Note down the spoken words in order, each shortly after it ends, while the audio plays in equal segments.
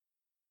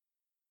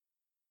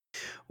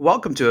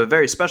Welcome to a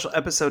very special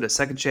episode of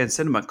Second Chance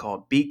Cinema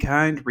called Be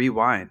Kind,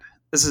 Rewind.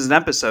 This is an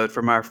episode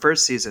from our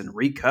first season,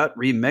 recut,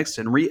 remixed,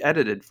 and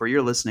re-edited for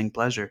your listening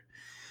pleasure.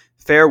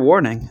 Fair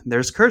warning,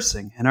 there's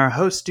cursing, and our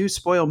hosts do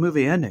spoil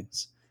movie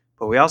endings.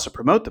 But we also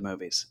promote the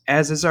movies,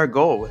 as is our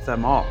goal with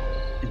them all.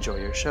 Enjoy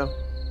your show.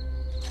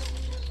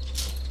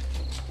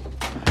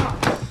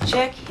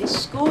 Check his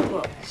school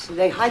books.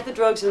 They hide the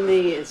drugs in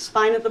the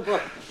spine of the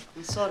book.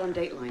 I saw it on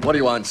Dateline. What do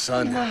you want,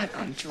 son? Not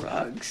on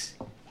drugs.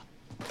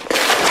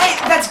 Hey,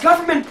 that's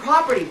government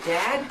property,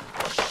 Dad.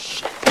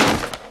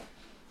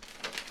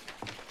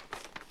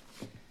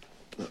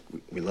 Look,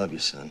 we love you,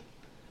 son.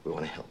 We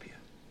want to help you.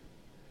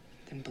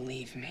 Then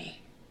believe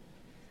me.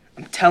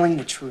 I'm telling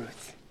the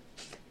truth.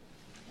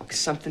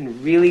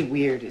 Something really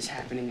weird is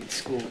happening at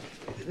school.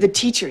 The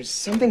teachers,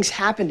 something's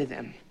happened to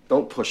them.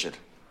 Don't push it,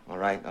 all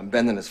right? I'm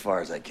bending as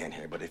far as I can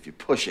here, but if you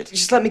push it...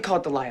 Just let me call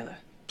Delilah,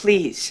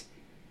 please.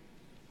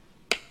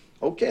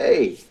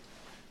 Okay.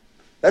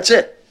 That's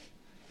it.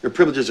 Your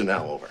privileges are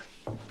now over.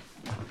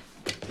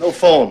 No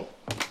phone.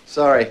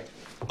 Sorry.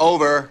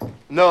 Over.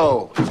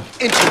 No.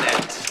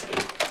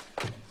 Internet.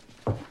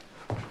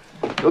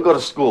 You'll go to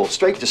school,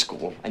 straight to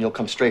school, and you'll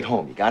come straight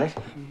home. You got it?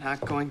 I'm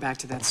not going back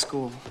to that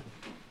school.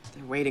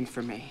 They're waiting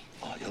for me.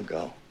 Oh, you'll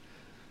go.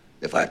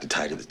 If I have to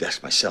tie to the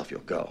desk myself,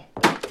 you'll go.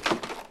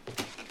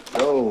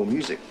 No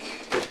music.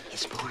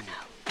 It's porno.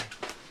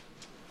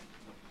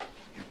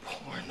 You're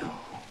porno.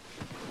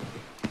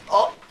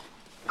 Oh.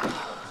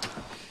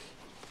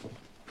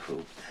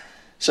 Poop.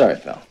 Sorry,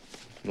 pal.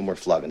 No more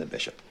flogging the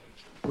bishop.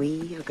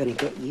 We are gonna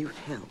get you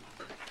help.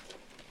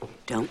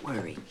 Don't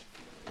worry.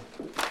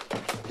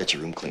 Get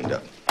your room cleaned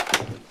up.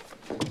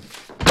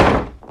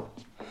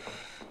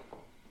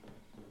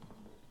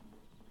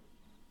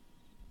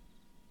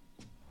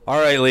 All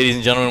right, ladies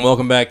and gentlemen,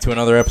 welcome back to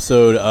another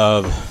episode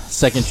of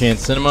Second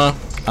Chance Cinema.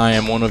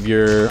 I'm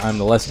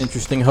the less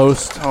interesting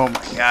host, Oh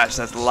my gosh,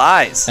 that's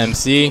lies.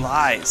 MC.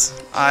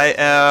 Lies. I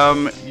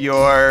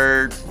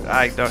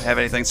don't have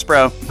anything,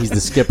 Spro. He's the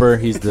skipper.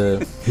 He's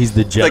the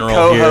general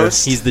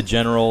co-host. here. He's the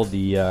general.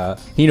 He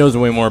knows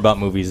way more about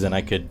movies than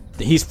I could.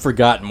 He's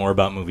forgotten more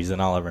about movies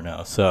than I'll ever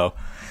know. So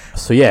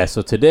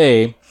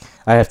today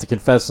I have to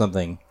confess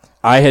something.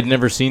 I had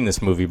never seen this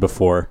movie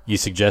before. You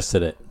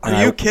suggested it.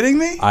 Are you kidding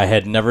me? I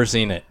had never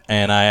seen it,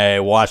 and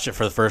I watched it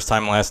for the first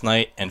time last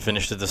night and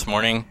finished it this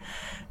morning,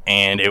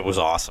 and it was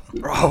awesome.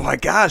 Oh my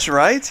gosh,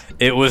 right?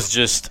 It was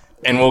just,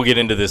 and we'll get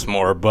into this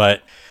more,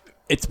 but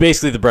it's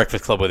basically The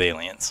Breakfast Club with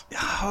aliens,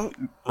 Oh,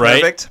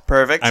 right?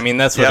 Perfect. I mean,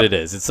 that's what it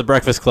is. It's The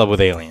Breakfast Club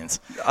with aliens.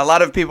 A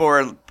lot of people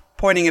were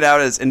pointing it out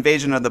as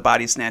Invasion of the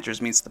Body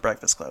Snatchers meets The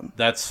Breakfast Club.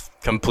 That's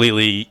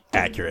completely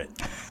accurate.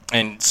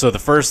 And so the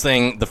first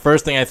thing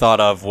I thought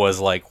of was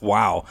like,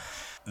 wow,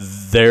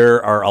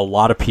 there are a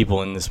lot of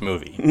people in this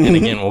movie. And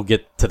again, we'll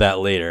get to that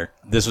later.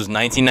 This was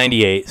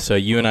 1998, so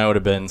you and I would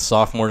have been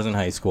sophomores in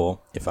high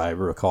school, if I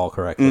recall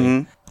correctly.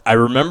 Mm-hmm. I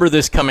remember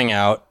this coming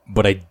out,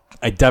 but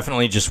I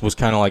definitely just was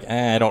kind of like,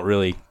 I don't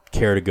really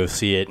care to go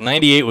see it.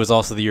 98 was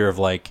also the year of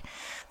like,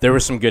 there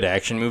were some good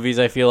action movies,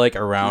 I feel like,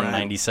 around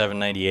 97,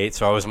 98,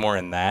 so I was more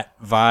in that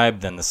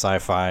vibe than the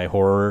sci-fi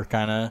horror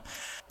kind of.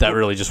 That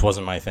really just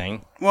wasn't my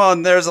thing. Well,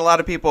 and there's a lot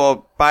of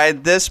people, by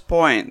this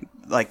point,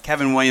 like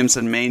Kevin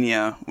Williamson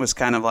Mania was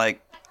kind of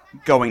like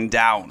going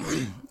down.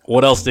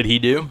 What else did he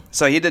do?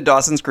 So he did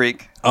Dawson's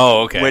Creek.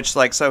 Oh, okay. Which,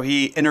 like, so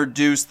he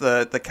introduced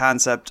the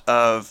concept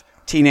of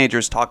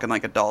teenagers talking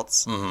like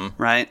adults,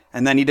 right?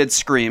 And then he did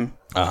Scream.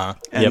 Uh-huh.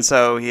 And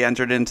so he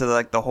entered into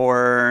like the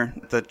horror,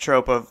 the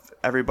trope of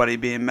everybody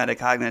being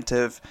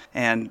metacognitive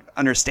and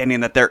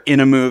understanding that they're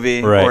in a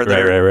movie or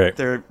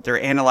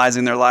they're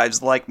analyzing their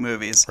lives like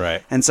movies.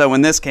 Right. And so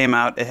when this came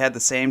out, it had the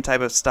same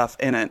type of stuff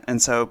in it.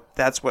 And so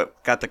that's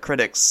what got the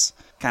critics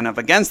kind of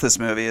against this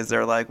movie is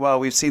they're like, well,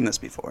 we've seen this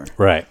before.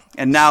 Right.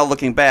 And now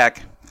looking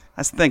back,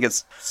 I think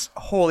it's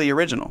wholly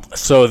original.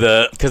 So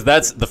because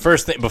that's the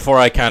first thing before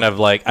I kind of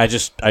like I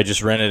just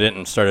rented it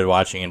and started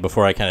watching, and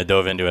before I kind of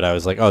dove into it, I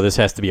was like, oh, this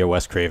has to be a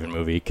Wes Craven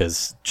movie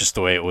because just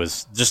the way it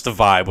was, just the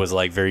vibe was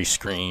like very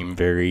Scream,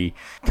 very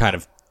kind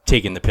of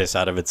taking the piss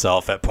out of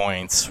itself at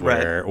points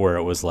where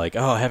it was like,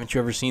 oh, haven't you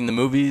ever seen the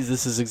movies?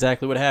 This is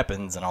exactly what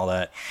happens and all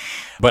that.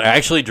 But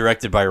actually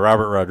directed by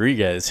Robert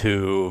Rodriguez,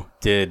 who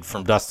did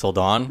From Dusk Till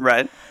Dawn.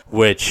 Right.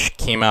 Which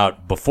came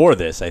out before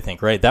this, I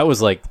think, right? That was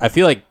like, I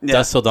feel like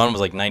Dusk Till Dawn was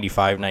like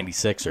 95,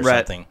 96 or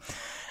something.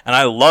 And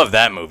I loved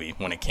that movie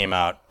when it came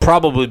out,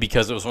 probably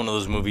because it was one of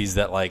those movies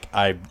that like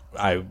I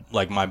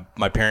like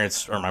my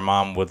parents or my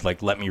mom would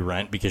like let me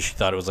rent because she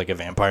thought it was like a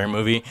vampire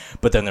movie,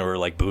 but then there were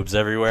like boobs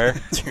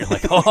everywhere. So you're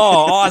like, oh,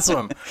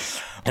 awesome.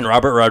 And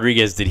Robert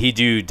Rodriguez, did he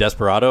do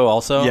Desperado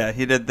also? Yeah,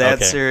 he did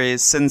that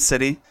series, Sin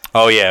City.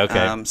 Oh, yeah,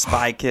 okay.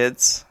 Spy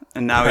Kids.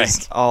 And now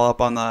he's all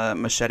up on the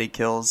Machete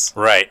Kills.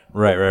 Right.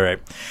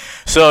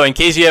 So in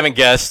case you haven't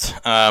guessed,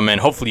 and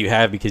hopefully you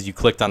have because you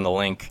clicked on the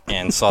link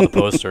and saw the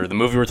poster, the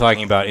movie we're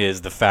talking about is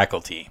The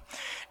Faculty.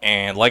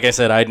 And like I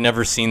said, I'd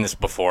never seen this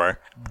before.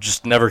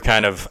 Just never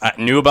I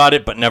knew about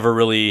it, but never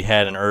really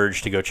had an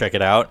urge to go check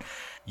it out.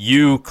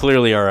 You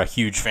clearly are a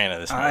huge fan of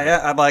this movie.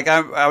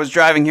 I was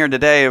driving here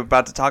today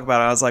about to talk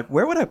about it. I was like,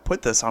 where would I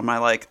put this on my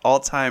like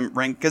all-time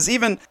rank? Because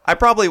even I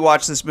probably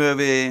watched this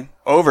movie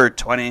over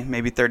 20,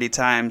 maybe 30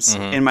 times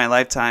in my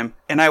lifetime.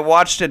 And I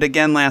watched it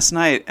again last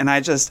night. And I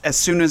just, as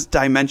soon as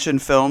Dimension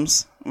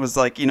Films was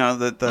like, you know,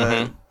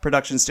 the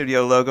production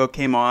studio logo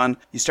came on,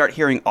 you start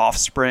hearing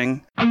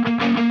Offspring.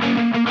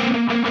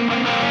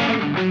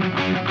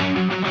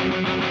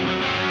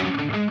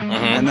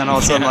 And then all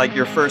of a sudden, like,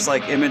 your first,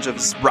 like, image of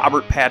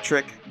Robert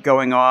Patrick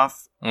going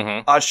off.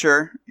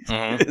 Usher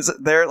is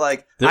there,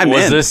 like,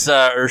 Was this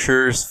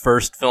Usher's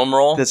first film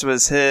role? This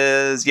was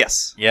his,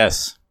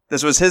 yes.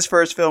 This was his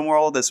first film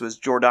role. This was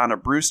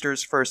Jordana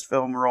Brewster's first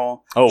film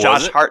role. Oh,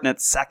 Josh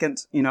Hartnett's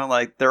second. You know,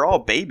 like, they're all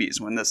babies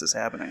when this is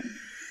happening.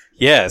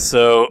 Yeah,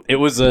 so it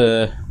was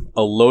a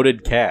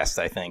loaded cast,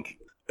 I think.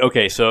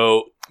 Okay,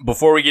 so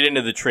before we get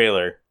into the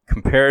trailer,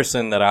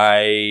 comparison that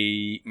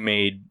I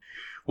made...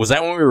 Was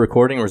that when we were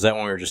recording, or was that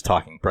when we were just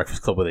talking?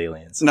 Breakfast Club with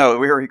Aliens? No,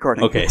 we were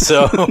recording. Okay,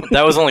 so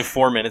that was only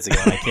 4 minutes ago,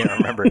 and I can't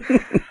remember.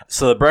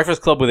 So the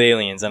Breakfast Club with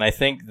Aliens, and I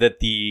think that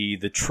the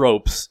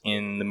tropes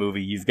in the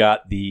movie, you've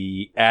got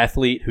the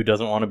athlete who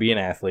doesn't want to be an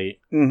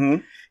athlete.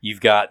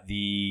 You've got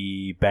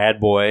the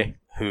bad boy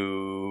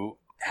who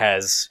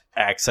has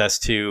access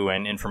to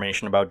and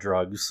information about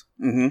drugs.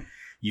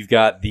 You've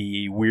got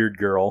the weird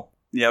girl.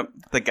 Yep,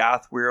 the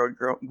goth weird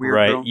girl.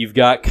 Right, you've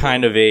got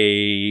kind of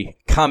a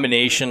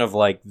combination of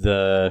like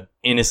the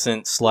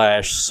innocent /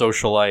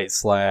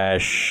 socialite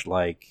 /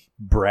 like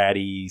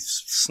bratty,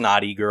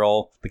 snotty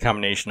girl. The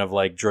combination of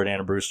like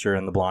Jordana Brewster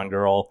and the blonde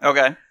girl.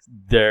 Okay,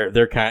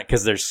 they're kind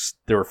because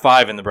there were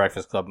 5 in the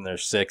Breakfast Club and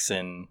there's 6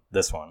 in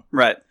this one.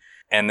 Right,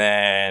 and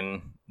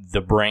then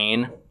the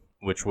brain,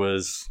 which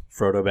was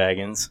Frodo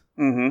Baggins.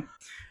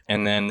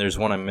 And then there's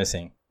one I'm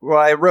missing. Well,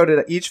 I wrote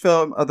it. Each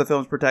film of the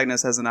film's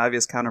protagonist has an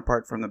obvious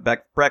counterpart from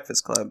the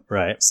Breakfast Club.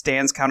 Right.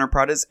 Stan's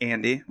counterpart is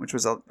Andy, which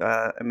was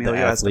Emilio the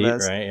athlete,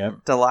 Estevez. right? Yep.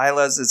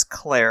 Delilah's is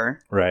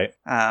Claire. Right.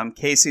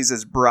 Casey's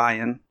is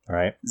Brian.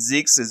 Right.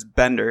 Zeke's is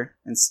Bender,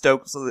 and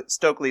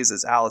Stokely's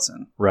is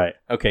Allison. Right.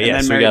 Okay. And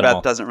then Mary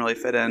Beth doesn't really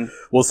fit in.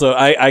 Well, so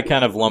I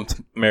kind of lumped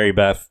Mary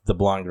Beth, the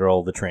blonde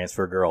girl, the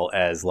transfer girl,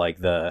 as like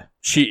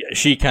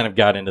she kind of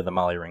got into the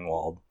Molly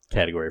Ringwald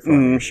category for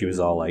me. She was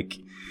all like,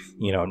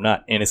 you know,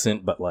 not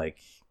innocent, but like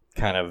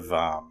kind of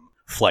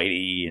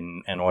flighty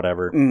and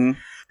whatever.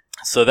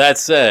 So that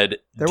said,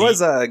 there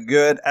was a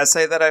good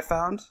essay that I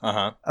found.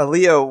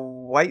 Aaliyah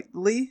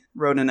Whiteley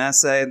wrote an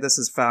essay. This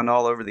is found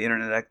all over the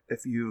internet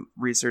if you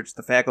research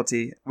The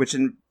Faculty, which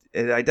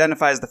it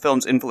identifies the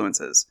film's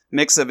influences.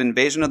 Mix of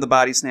Invasion of the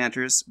Body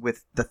Snatchers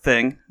with The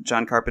Thing,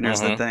 John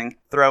Carpenter's The Thing.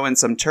 Throw in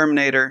some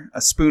Terminator,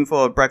 a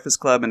spoonful of Breakfast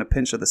Club, and a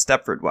pinch of The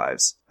Stepford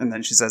Wives. And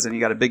then she says, and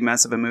you got a big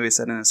mess of a movie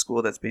set in a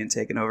school that's being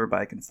taken over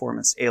by a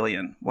conformist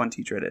alien, one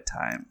teacher at a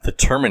time. The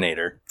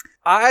Terminator.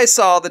 I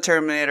saw The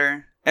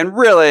Terminator, and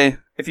really,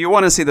 if you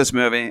want to see this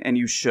movie, and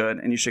you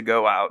should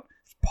go out,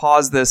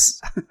 pause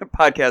this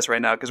podcast right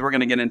now because we're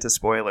going to get into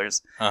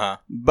spoilers.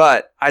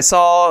 But I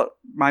saw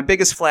my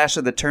biggest flash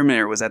of the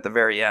Terminator was at the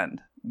very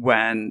end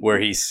where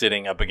he's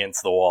sitting up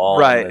against the wall,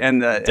 right,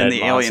 and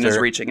the alien is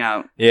reaching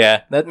out.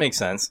 Yeah, that makes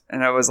sense.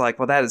 And I was like,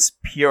 well, that is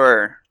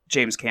pure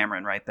James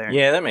Cameron right there.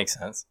 Yeah, that makes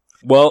sense.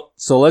 Well,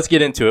 so let's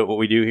get into it. What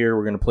we do here,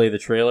 we're going to play the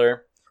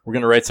trailer. We're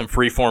going to write some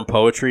freeform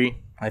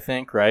poetry, I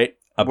think, right,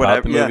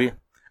 about the movie. Yeah.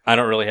 I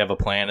don't really have a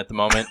plan at the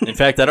moment. In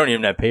fact, I don't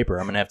even have paper.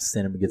 I'm going to have to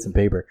stand up and get some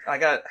paper. I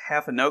got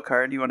half a note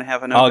card. You want to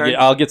have a note card?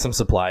 I'll get some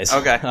supplies.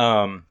 Okay.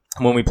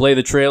 When we play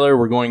the trailer,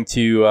 we're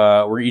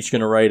each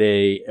going to write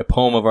a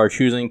poem of our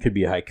choosing. Could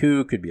be a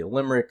haiku, could be a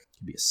limerick,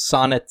 could be a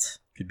sonnet,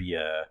 could be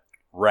a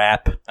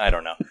rap. I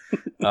don't know.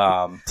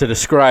 To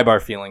describe our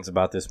feelings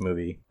about this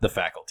movie, The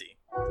Faculty.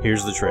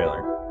 Here's the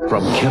trailer.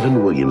 From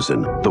Kevin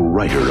Williamson, the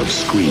writer of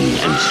Scream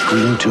and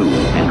Scream 2,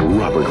 and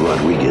Robert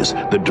Rodriguez,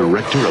 the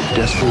director of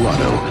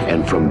Desperado,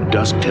 and From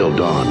Dusk Till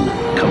Dawn,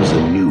 comes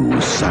a new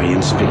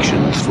science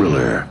fiction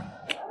thriller.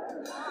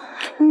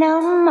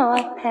 No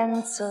more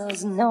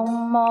pencils, no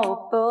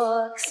more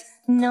books,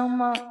 no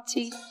more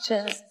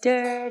teachers'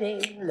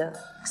 dirty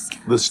looks.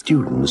 The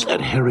students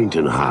at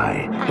Harrington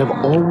High have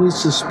always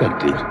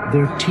suspected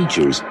their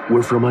teachers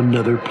were from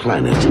another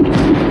planet.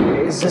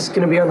 Is this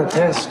going to be on the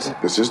test?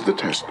 This is the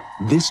test.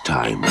 This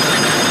time,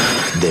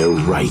 they're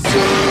right.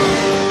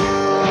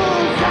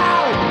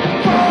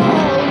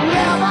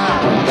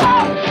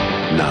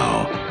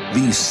 Now,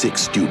 these 6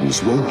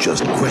 students won't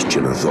just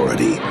question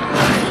authority.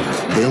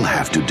 They'll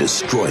have to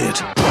destroy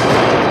it.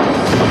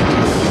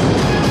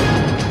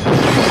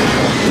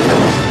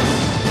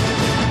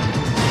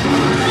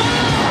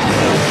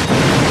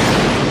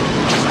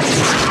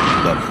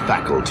 The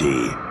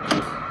Faculty.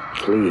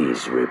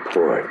 Please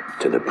report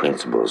to the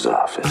principal's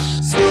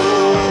office.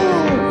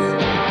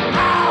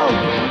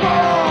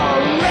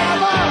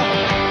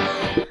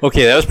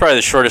 Okay, that was probably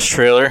the shortest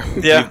trailer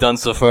we've done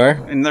so far.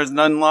 And there's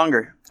none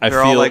longer.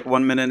 They're all like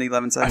 1 minute and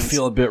 11 seconds. I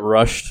feel a bit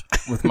rushed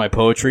with my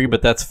poetry,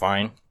 but that's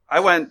fine. I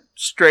went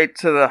straight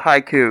to the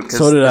haiku because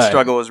So did the I.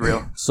 struggle was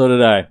real. So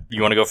did I.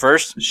 You want to go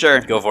first?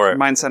 Sure. Go for it.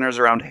 Mine centers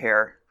around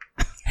hair.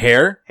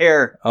 Hair?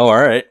 Hair. Oh, all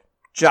right.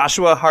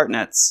 Joshua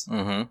Hartnett's.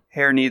 Mm-hmm.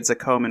 Hair needs a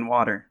comb and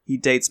water. He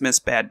dates Miss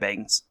Bad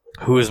Bangs.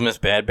 Who is Miss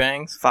Bad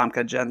Bangs?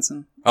 Famke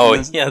Jensen. Oh,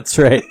 yeah, that's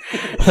right.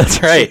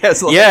 That's right. She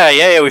has, like-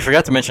 Yeah. We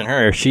forgot to mention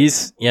her. She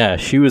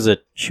was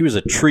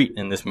a treat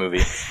in this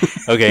movie.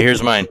 Okay,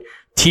 here's mine.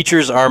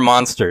 Teachers are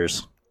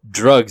monsters.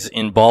 Drugs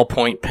in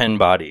ballpoint pen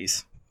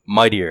bodies.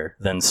 Mightier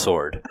than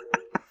sword.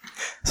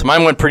 So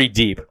mine went pretty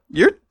deep.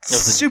 You're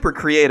super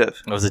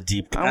creative. That was a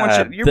deep cut. I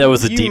want you. That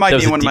was a you deep. might that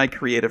was be a one of deep- my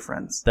creative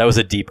friends. That was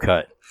a deep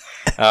cut.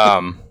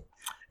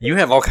 You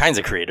have all kinds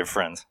of creative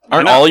friends.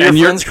 Aren't I know, all your and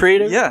you're- friends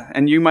creative? Yeah,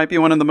 and you might be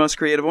one of the most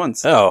creative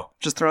ones. Oh.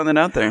 Just throwing that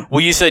out there.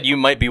 Well, you said you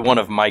might be one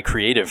of my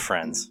creative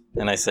friends.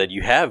 And I said,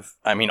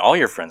 all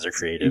your friends are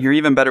creative. You're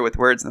even better with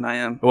words than I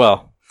am.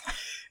 Well,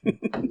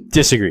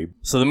 disagree.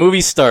 So the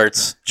movie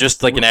starts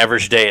just like an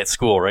average day at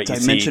school, right? You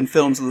Dimension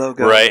Films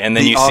logo. Right, and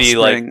then The you see,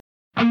 like-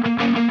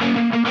 Offspring.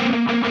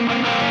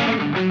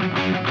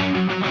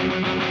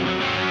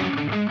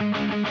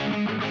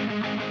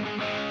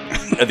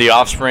 The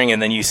Offspring,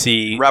 and then you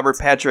see... Robert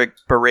Patrick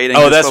berating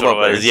Oh, his that's what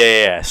football it was. players.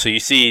 Yeah. So you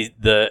see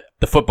the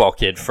football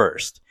kid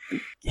first.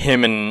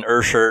 Him and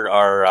Ursher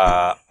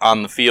are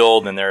on the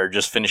field, and they're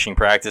just finishing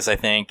practice, I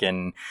think,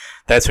 and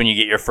that's when you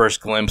get your first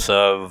glimpse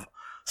of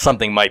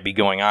something might be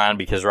going on,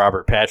 because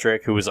Robert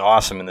Patrick, who was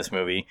awesome in this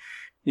movie...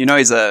 You know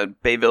he's a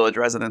Bay Village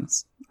resident.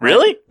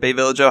 Really? Bay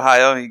Village,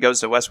 Ohio. He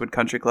goes to Westwood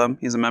Country Club.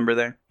 He's a member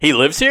there. He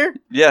lives here?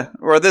 Yeah,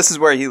 or this is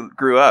where he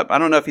grew up. I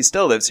don't know if he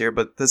still lives here,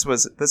 but this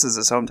is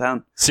his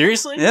hometown.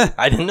 Seriously? Yeah.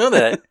 I didn't know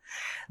that.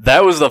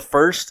 That was the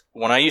first,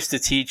 when I used to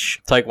teach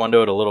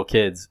Taekwondo to little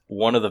kids,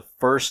 one of the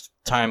first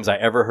times I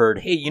ever heard,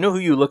 hey, you know who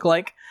you look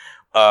like?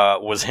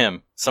 Was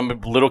him.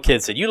 Some little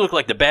kid said, you look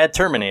like the bad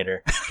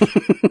Terminator.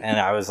 And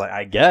I was like,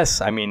 I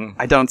guess. I mean,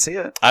 I don't see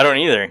it. I don't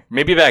either.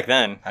 Maybe back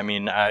then. I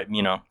mean, I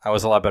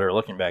was a lot better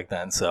looking back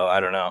then, so I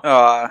don't know.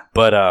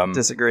 But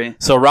disagree.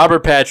 So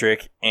Robert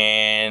Patrick,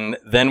 and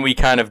then we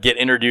kind of get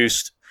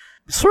introduced,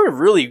 sort of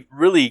really,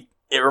 really,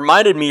 it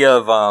reminded me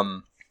of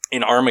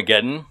in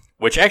Armageddon,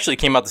 which actually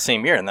came out the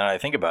same year, and then I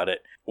think about it,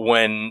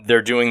 when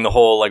they're doing the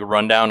whole like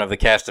rundown of the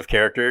cast of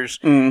characters,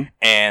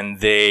 and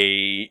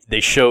they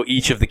show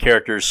each of the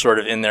characters sort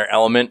of in their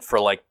element for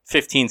like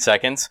 15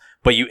 seconds,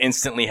 but you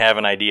instantly have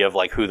an idea of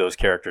like who those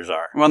characters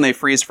are. When they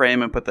freeze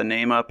frame and put the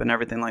name up and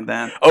everything like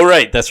that. Oh,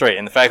 right. That's right.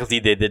 In the faculty,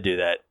 they did do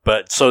that.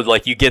 But so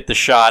like you get the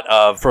shot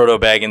of Frodo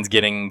Baggins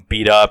getting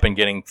beat up and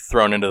getting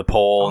thrown into the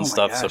pole and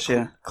stuff. Gosh, so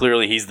yeah.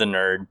 clearly he's the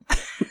nerd.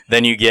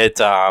 Then you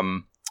get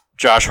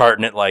Josh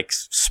Hartnett like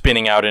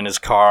spinning out in his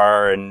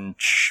car and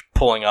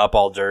pulling up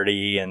all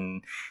dirty,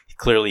 and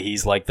clearly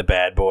he's like the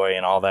bad boy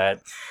and all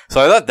that. So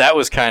I thought that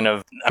was kind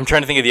of, I'm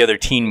trying to think of the other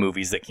teen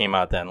movies that came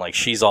out then, like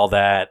She's All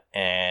That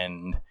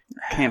and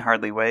Can't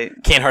Hardly Wait.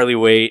 Can't Hardly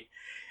Wait.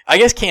 I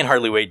guess Can't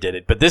Hardly Wait did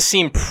it, but this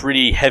seemed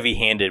pretty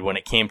heavy-handed when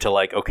it came to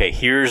like, okay,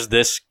 here's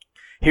this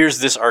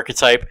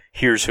archetype,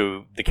 here's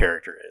who the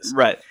character is.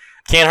 Right.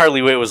 Can't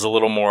Hardly Wait was a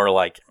little more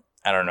like,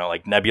 I don't know,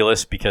 like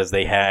nebulous, because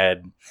they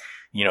had,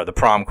 the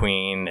prom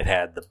queen, it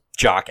had the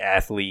jock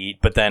athlete,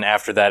 but then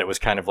after that it was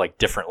kind of like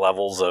different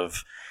levels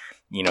of,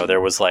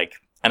 there was like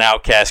an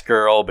outcast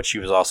girl, but she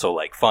was also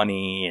like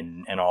funny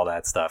and all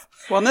that stuff.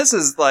 Well, and this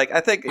is like,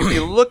 I think if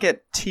you look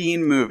at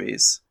teen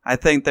movies, I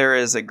think there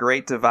is a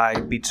great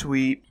divide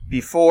between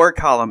before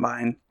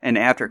Columbine and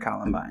after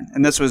Columbine.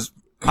 And this was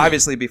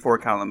obviously before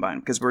Columbine,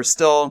 because we're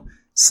still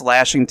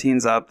slashing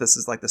teens up. This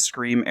is like the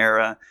Scream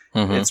era.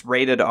 Mm-hmm. It's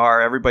rated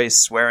R. Everybody's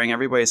swearing.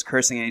 Everybody's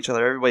cursing at each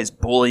other. Everybody's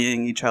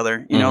bullying each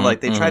other.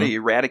 Like they try to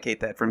eradicate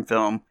that from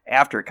film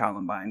after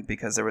Columbine,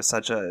 because there was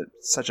such a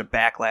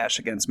backlash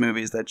against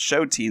movies that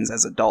showed teens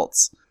as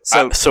adults.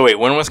 So wait,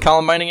 when was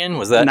Columbine again?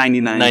 Was that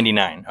 99?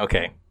 99.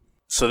 Okay.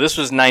 So this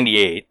was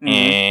 98.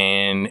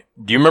 And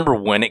do you remember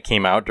when it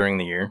came out during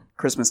the year?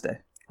 Christmas Day.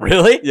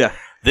 Really? Yeah.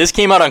 This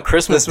came out on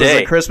Christmas This was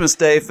Day. a Christmas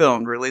Day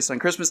film, released on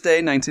Christmas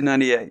Day,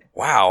 1998.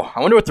 Wow. I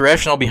wonder what the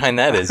rationale behind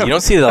that is. You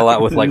don't see that a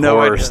lot with like No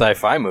horror idea.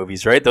 sci-fi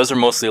movies, right? Those are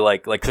mostly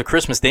like the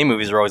Christmas Day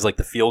movies are always like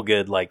the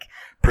feel-good, like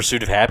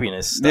Pursuit of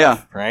Happiness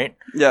stuff, right?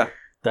 Yeah.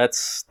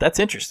 That's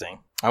interesting.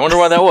 I wonder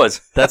why that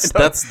was. That's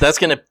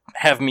going to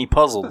have me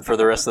puzzled for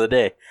the rest of the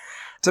day.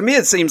 To me,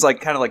 it seems like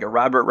kind of like a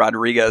Robert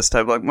Rodriguez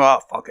type, like, well,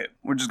 fuck it.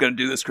 We're just going to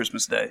do this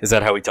Christmas Day. Is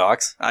that how he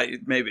talks?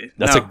 Maybe.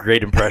 That's No. a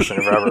great impression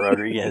of Robert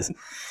Rodriguez.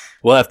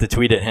 We'll have to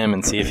tweet at him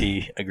and see if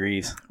he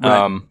agrees.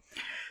 Right.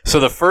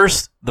 So the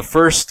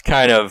first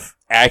kind of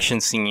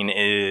action scene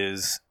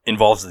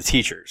involves the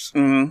teachers,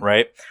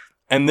 right?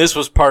 And this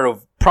was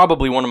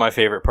probably one of my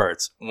favorite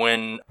parts,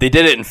 when they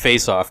did it in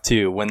Face Off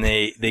too, when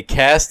they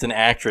cast an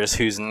actress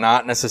who's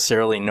not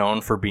necessarily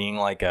known for being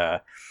like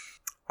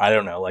I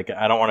don't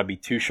want to be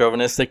too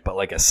chauvinistic, but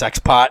like a sex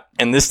pot.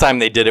 And this time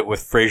they did it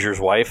with Frasier's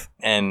wife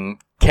and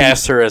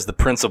cast her as the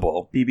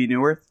principal. BB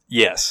Newirth?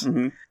 Yes.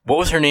 Mm-hmm. What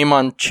was her name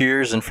on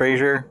Cheers and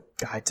Frasier?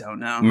 I don't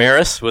know.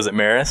 Maris? Was it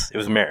Maris? It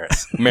was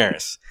Maris.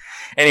 Maris.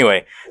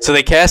 Anyway, so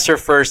they cast her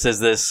first as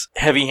this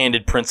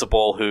heavy-handed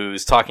principal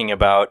who's talking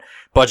about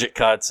budget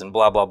cuts and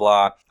blah, blah,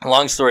 blah.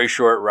 Long story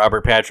short,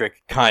 Robert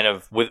Patrick kind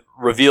of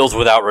reveals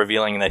without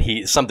revealing that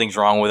something's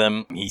wrong with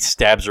him. He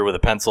stabs her with a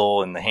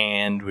pencil in the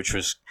hand,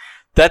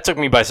 that took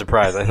me by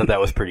surprise. I thought that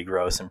was pretty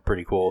gross and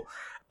pretty cool.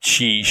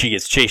 She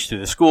gets chased through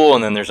the school,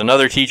 and then there's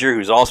another teacher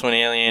who's also an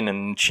alien,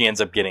 and she ends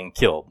up getting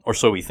killed, or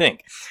so we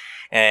think.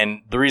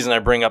 And the reason I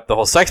bring up the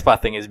whole sex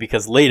pot thing is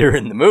because later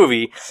in the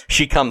movie,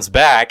 she comes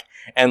back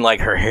and like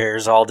her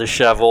hair's all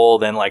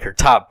disheveled and like her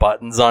top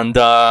button's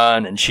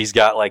undone. And she's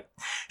got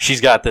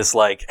this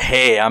like,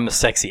 hey, I'm a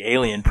sexy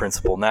alien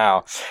principal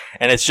now.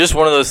 And it's just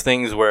one of those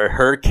things where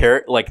her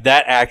character, like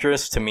that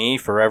actress to me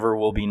forever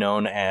will be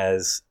known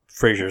as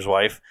Frasier's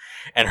wife.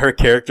 And her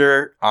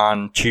character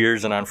on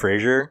Cheers and on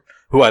Frasier,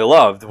 who I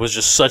loved, was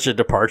just such a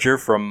departure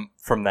from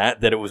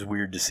that it was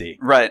weird to see.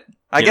 Right.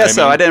 I guess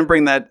so. I didn't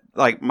bring that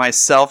like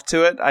myself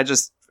to it. I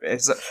just,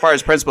 as far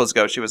as principals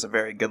go, she was a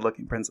very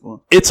good-looking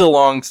principal.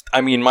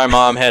 My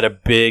mom had a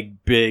big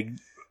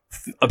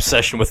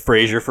obsession with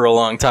Frasier for a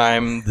long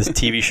time, this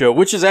TV show,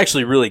 which is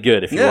actually really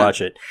good if you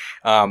watch it.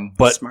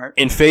 But smart.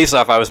 In Face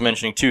Off, I was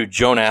mentioning too,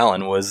 Joan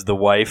Allen was the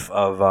wife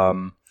of,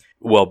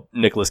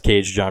 Nicolas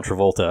Cage, John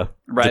Travolta,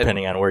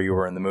 depending on where you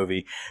were in the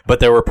movie. But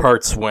there were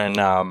parts when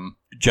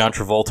John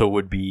Travolta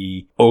would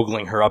be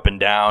ogling her up and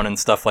down and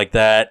stuff like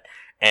that.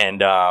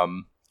 And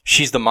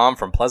she's the mom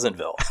from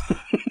Pleasantville.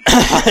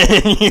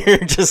 And you're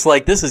just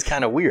like, this is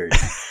kind of weird.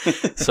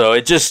 So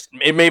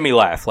it made me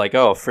laugh. Like,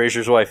 oh,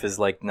 Frasier's wife is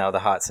like now the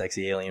hot,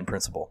 sexy alien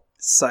principal.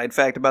 Side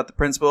fact about the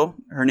principal.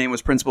 Her name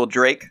was Principal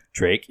Drake.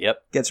 Drake,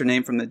 yep. Gets her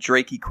name from the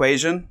Drake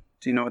equation.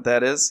 Do you know what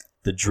that is?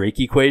 The Drake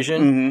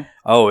equation? Mm-hmm.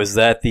 Oh, is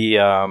that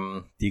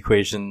the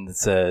equation that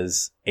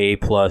says A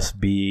plus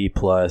B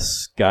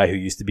plus guy who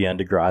used to be on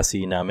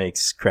Degrassi now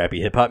makes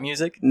crappy hip-hop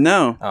music?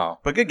 No. Oh.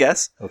 But good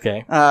guess.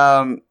 Okay.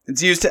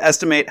 It's used to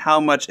estimate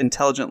how much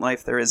intelligent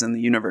life there is in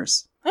the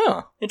universe.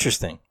 Oh,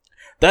 interesting.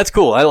 That's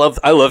cool. I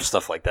love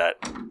stuff like that.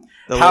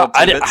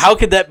 How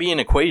could that be an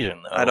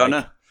equation, though? I don't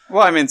know.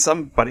 Well, I mean,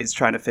 somebody's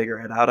trying to figure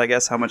it out, I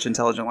guess, how much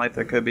intelligent life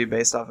there could be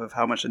based off of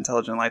how much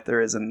intelligent life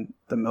there is in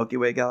the Milky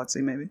Way galaxy,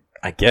 maybe?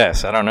 I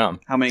guess. I don't know.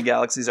 How many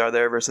galaxies are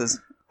there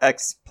versus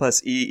X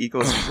plus E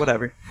equals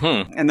whatever.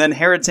 And then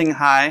Harroting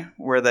High,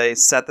 where they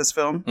set this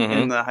film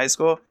in the high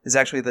school, is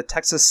actually the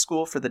Texas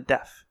School for the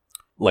Deaf.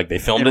 Like they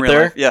filmed it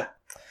there? Life. Yeah.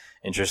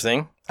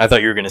 Interesting. I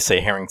thought you were going to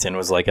say Harrington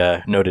was like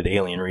a noted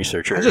alien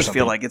researcher. I just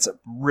feel like it's a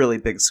really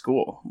big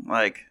school.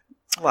 Like,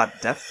 a lot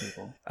of deaf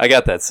people. I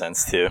got that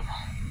sense, too.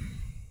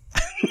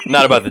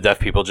 Not about the deaf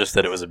people, just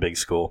that it was a big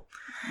school.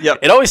 Yep.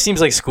 It always seems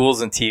like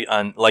schools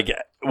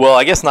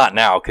I guess not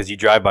now because you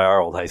drive by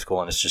our old high school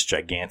and it's just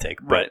gigantic.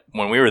 Right. But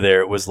when we were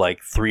there, it was like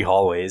 3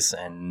 hallways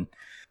and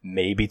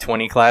maybe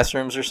 20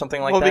 classrooms or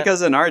something like that. Well,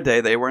 because in our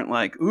day, they weren't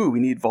like, ooh, we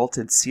need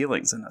vaulted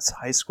ceilings in this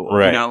high school.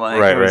 Right. You know, like,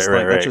 right.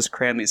 Let's just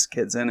cram these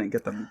kids in and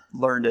get them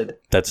learned.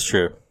 That's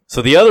true.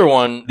 So the other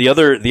one, the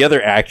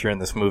other actor in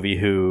this movie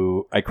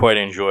who I quite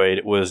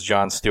enjoyed was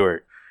Jon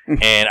Stewart.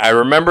 And I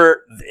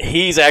remember,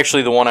 he's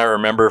actually the one I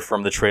remember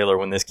from the trailer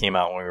when this came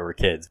out when we were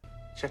kids.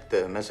 Check the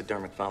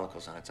mesodermic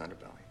follicles on its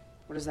underbelly.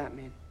 What does that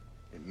mean?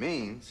 It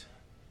means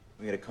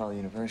we gotta call the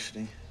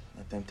university,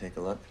 let them take a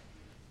look.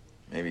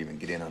 Maybe even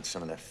get in on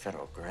some of that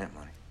federal grant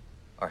money.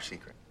 Our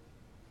secret.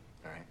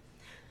 All right?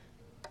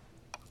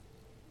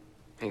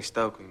 Hey,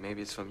 Stokely,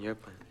 maybe it's from your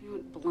plan. You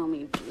would blow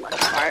me blood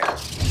apart.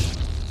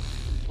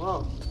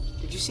 Whoa,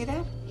 did you see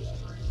that?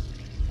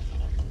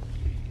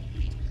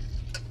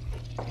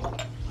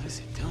 What is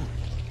he doing?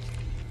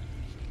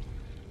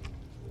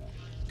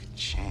 Good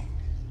Chang.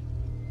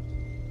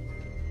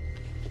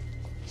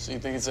 So you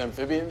think it's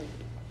amphibian?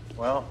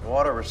 Well,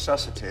 water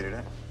resuscitated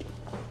it.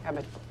 Yeah,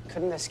 but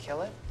couldn't this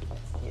kill it?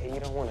 Yeah, you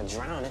don't want to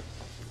drown it.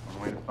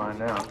 One way to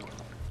find out.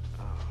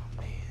 Oh,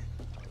 man.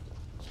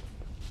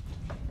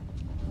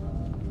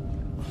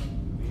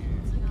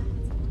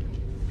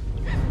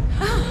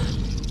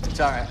 It's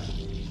all right.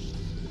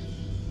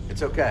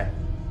 It's okay.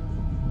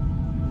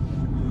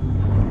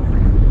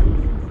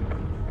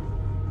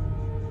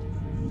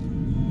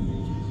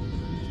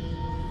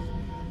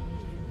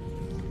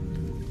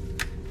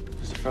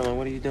 Mr. Furlong,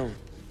 what are you doing?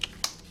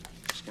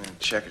 Just gonna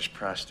check his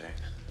prostate.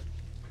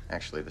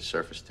 Actually, the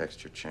surface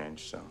texture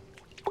changed, so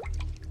I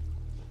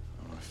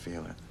want to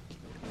feel it.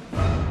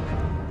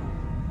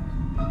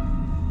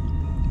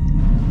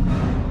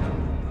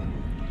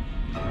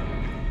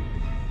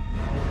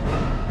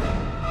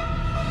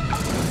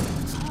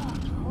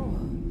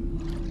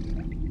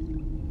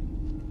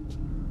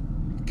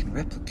 It can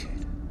replicate.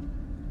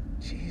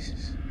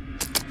 Jesus.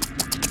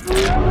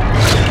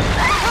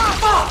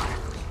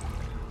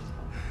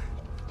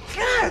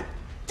 God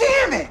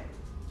damn it!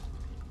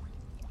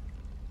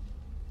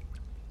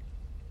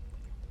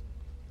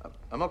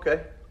 I'm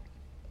okay.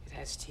 It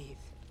has teeth.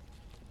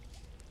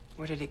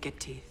 Where did it get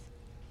teeth?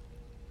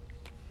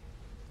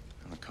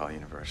 I'm gonna call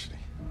university.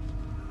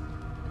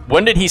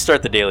 When did he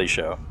start The Daily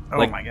Show?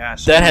 Oh my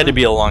gosh. That had to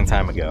be a long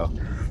time ago.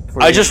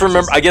 I just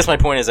remember. I guess my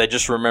point is, I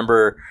just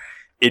remember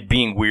it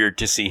being weird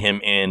to see him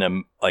in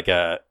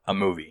a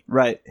movie.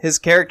 Right. His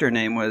character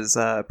name was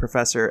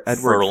Professor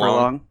Edward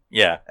Furlong.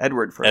 Yeah,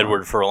 Edward Furlong.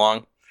 Edward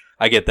Furlong.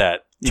 I get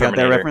that. You got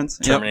that reference?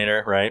 Terminator,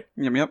 yep. Right?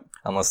 Yep.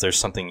 Unless there's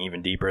something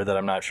even deeper that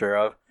I'm not sure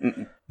of.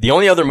 Mm-mm. The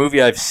only other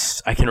movie I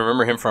can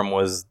remember him from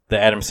was the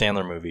Adam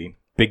Sandler movie,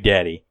 Big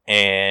Daddy.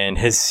 And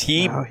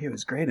he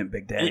was great in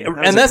Big Daddy.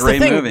 And that's the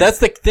thing. Movie. That's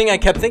the thing I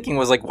kept thinking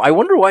was like, I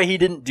wonder why he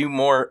didn't do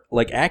more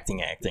like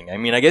acting. I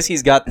mean, I guess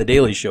he's got The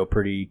Daily Show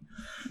pretty.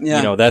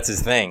 Yeah. That's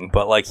his thing.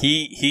 But like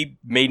he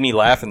made me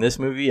laugh in this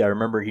movie. I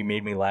remember he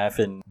made me laugh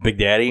in Big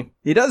Daddy.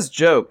 He does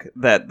joke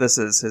that this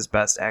is his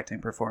best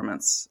acting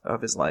performance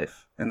of his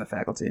life in The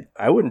Faculty.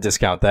 I wouldn't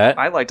discount that.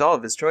 I liked all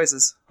of his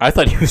choices. I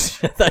thought he was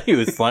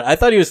fun. I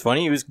thought he was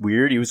funny. He was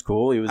weird. He was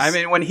cool. I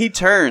mean, when he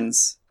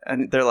turns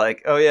and they're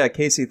like, "Oh yeah,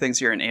 Casey thinks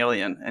you're an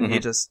alien," and he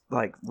just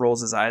like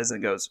rolls his eyes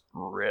and goes,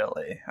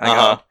 "Really?"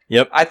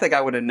 Yep. I think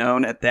I would have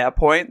known at that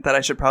point that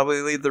I should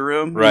probably leave the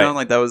room. Right.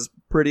 Like that was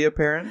pretty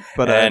apparent.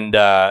 But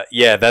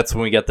that's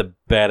when we got the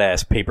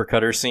badass paper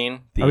cutter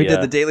scene. We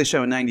did The Daily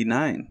Show in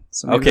 '99.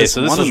 So this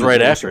was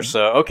right after.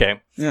 So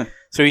okay. Yeah.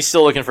 So he's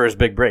still looking for his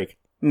big break.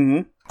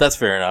 Mm-hmm. That's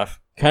fair enough.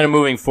 Kind of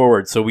moving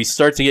forward, so we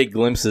start to get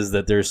glimpses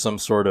that there's some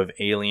sort of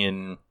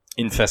alien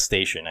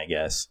infestation, I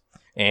guess.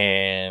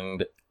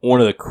 And one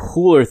of the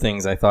cooler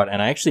things I thought,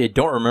 and I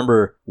don't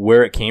remember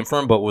where it came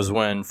from, but was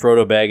when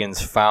Frodo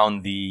Baggins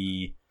found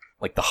the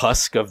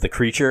husk of the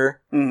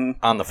creature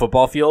on the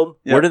football field.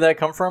 Yep. Where did that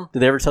come from? Did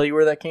they ever tell you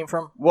where that came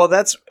from? Well,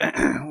 that's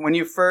when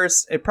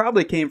it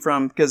probably came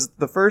from, because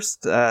the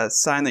first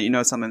sign that you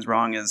know something's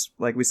wrong is,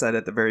 like we said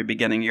at the very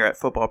beginning, you're at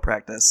football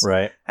practice.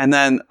 Right. And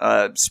then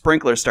a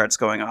sprinkler starts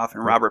going off,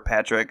 and Robert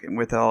Patrick,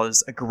 with all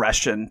his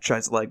aggression,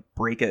 tries to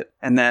break it.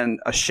 And then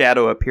a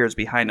shadow appears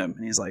behind him,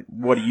 and he's like,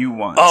 "What do you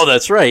want?" Oh,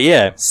 that's right,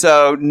 yeah.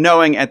 So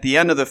knowing at the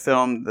end of the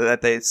film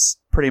that they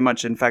pretty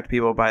much infect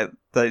people by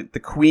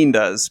the Queen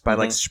does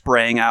by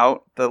spraying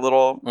out the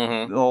little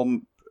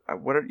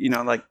what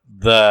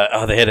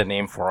are they had a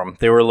name for them.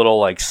 They were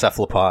little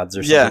cephalopods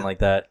or something like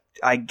that.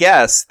 I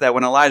guess that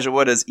when Elijah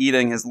Wood is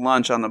eating his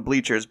lunch on the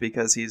bleachers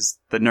because he's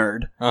the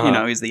nerd,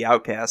 he's the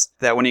outcast,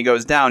 that when he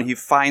goes down, he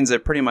finds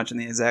it pretty much in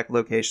the exact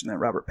location that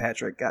Robert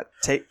Patrick got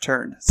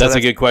turned. So that's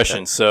a good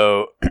question.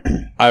 So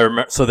I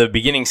remember. So the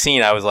beginning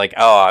scene, I was like,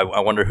 "Oh, I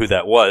wonder who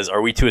that was."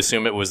 Are we to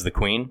assume it was the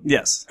Queen?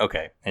 Yes.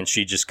 Okay, and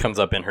she just comes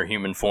up in her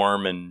human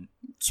form and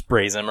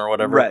sprays him or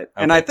whatever. Right. Okay.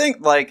 And I think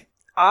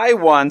I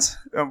want.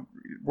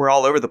 We're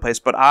all over the place,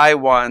 but I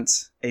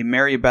want a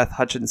Mary Beth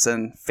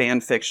Hutchinson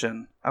fan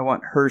fiction. I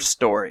want her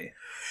story.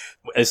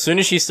 As soon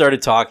as she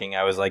started talking,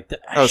 I was like...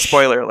 Oh,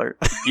 spoiler alert.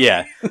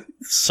 Yeah.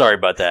 Sorry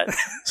about that.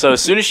 So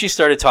as soon as she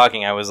started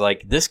talking, I was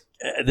like, this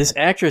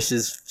actress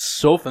is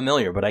so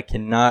familiar, but I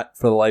cannot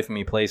for the life of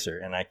me place her.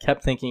 And I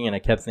kept thinking,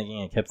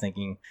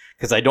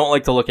 because I don't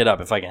like to look it up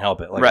if I can help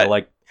it. Right. I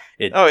like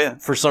it. Oh, yeah.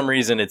 For some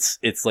reason,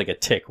 it's like a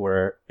tick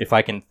where if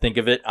I can think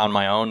of it on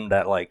my own,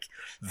 that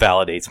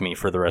validates me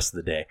for the rest of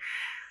the day.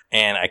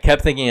 And I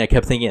kept thinking,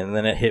 and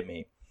then it hit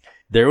me.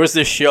 There was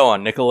this show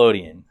on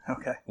Nickelodeon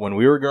when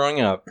we were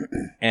growing up,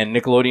 and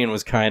Nickelodeon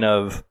was kind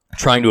of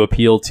trying to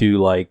appeal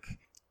to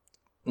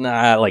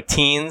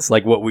teens,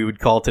 like what we would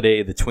call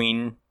today the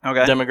tween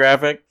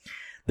demographic.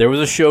 There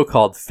was a show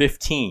called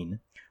 15,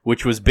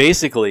 which was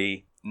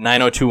basically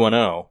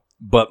 90210,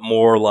 but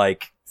more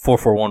like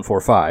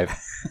 44145.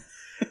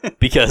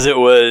 Because it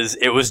was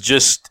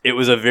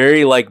a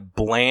very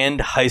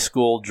bland high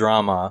school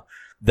drama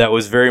that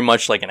was very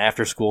much like an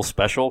after-school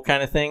special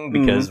kind of thing,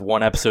 because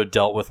one episode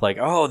dealt with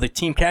the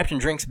team captain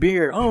drinks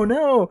beer. Oh,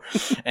 no.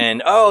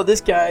 And,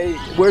 this guy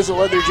wears a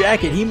leather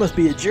jacket. He must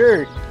be a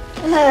jerk.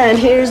 And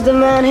here's the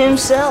man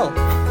himself.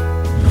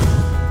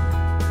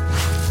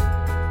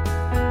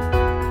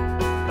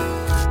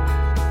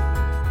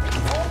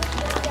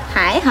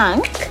 Hi,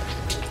 Hunk.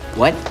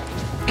 What?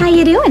 How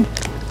you doing?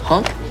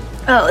 Hunk?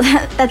 Oh,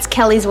 that's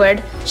Kelly's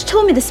word. She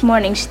told me this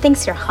morning she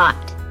thinks you're hot.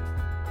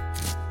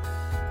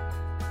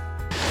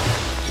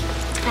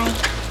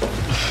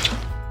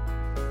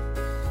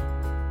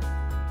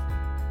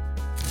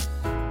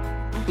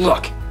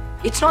 Look,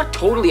 it's not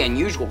totally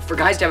unusual for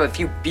guys to have a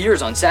few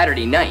beers on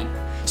Saturday night.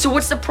 So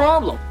what's the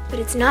problem? But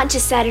it's not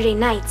just Saturday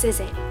nights, is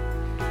it?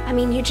 I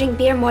mean, you drink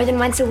beer more than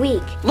once a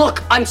week.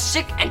 Look, I'm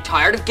sick and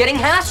tired of getting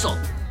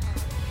hassled.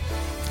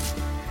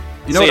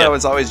 You know what I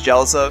was always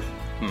jealous of?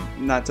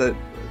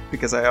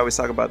 Because I always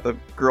talk about the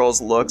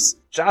girls' looks.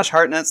 Josh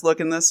Hartnett's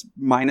look in this,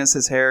 minus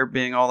his hair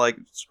being all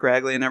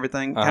scraggly and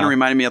everything, kind of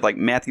reminded me of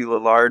Matthew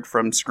Lillard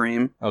from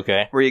Scream.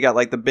 Okay. Where you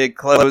got the big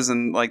clothes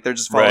and they're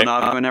just falling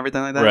off and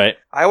everything like that. Right.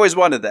 I always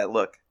wanted that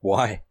look.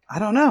 Why? I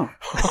don't know.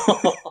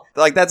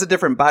 That's a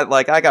different body.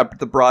 I got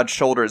the broad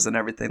shoulders and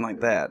everything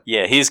like that.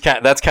 Yeah,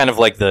 that's kind of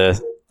like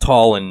the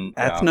tall and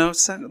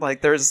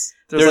ethno. There's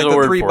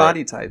the three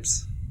body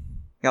types.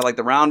 You got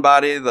the round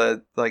body,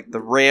 the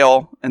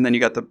rail, and then you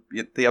got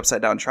the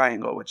upside down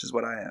triangle, which is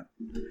what I am.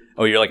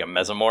 Oh, you're like a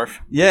mesomorph?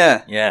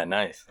 Yeah. Yeah,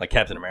 nice. Like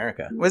Captain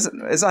America. I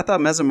thought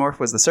mesomorph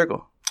was the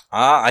circle.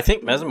 I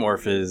think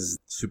Mesomorph is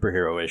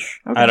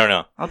superhero-ish. Okay. I don't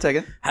know. I'll take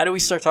it. How do we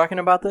start talking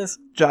about this?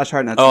 Josh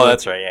Hartnett. Oh,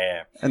 that's right.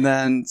 Yeah. And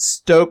then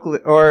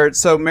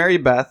Mary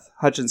Beth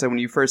Hutchinson, when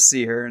you first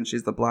see her, and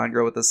she's the blonde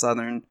girl with the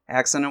southern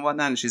accent and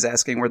whatnot, and she's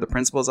asking where the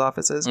principal's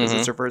office is because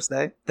it's her first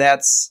day.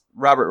 That's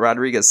Robert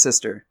Rodriguez's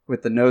sister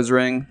with the nose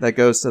ring that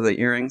goes to the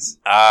earrings.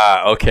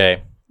 Ah,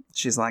 okay.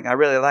 She's like, I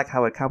really like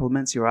how it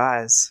compliments your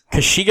eyes.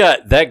 Because she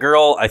got that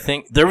girl, I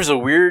think, there was a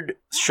weird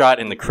shot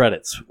in the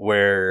credits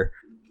where,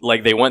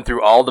 like, they went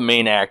through all the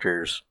main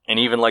actors and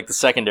even, like, the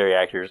secondary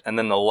actors, and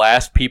then the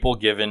last people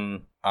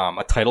given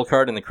a title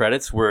card in the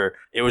credits where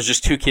it was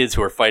just two kids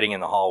who were fighting in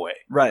the hallway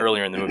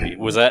earlier in the movie.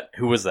 Who was that?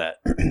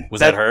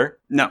 Was that her?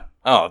 No.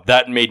 Oh,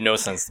 that made no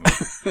sense to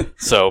me.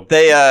 So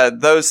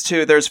those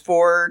two, there's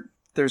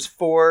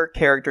four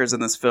characters in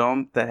this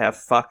film that have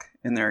fuck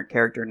in their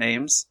character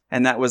names,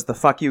 and that was the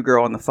fuck you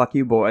girl and the fuck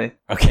you boy.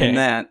 Okay.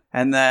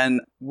 And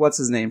then what's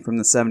his name from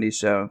the 70s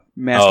show?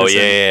 Masterson.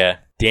 Oh, yeah.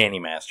 Danny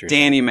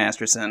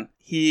Masterson.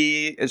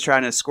 He is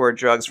trying to score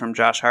drugs from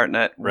Josh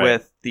Hartnett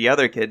with the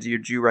other kid. Do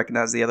you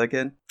recognize the other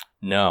kid?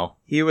 No.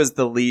 He was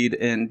the lead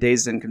in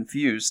Dazed and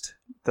Confused.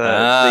 The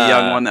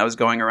young one that was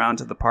going around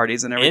to the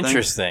parties and everything.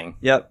 Interesting.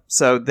 Yep.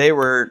 So they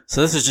were...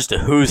 So this is just a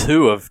who's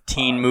who of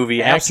teen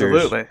movie actors.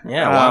 Absolutely.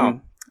 Yeah,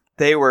 wow.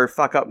 They were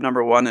fuck up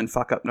number 1 and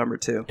fuck up number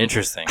 2.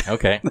 Interesting.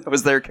 Okay. That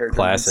was their character.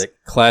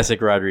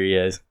 Classic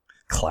Rodriguez.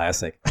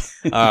 Classic.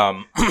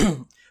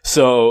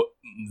 So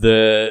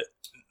the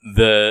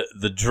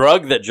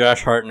drug that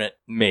Josh Hartnett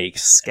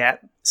makes...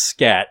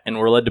 Scat. And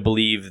we're led to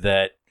believe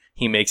that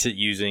he makes it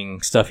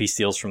using stuff he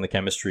steals from the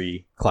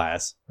chemistry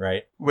class,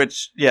 right?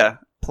 Which, yeah,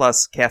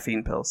 plus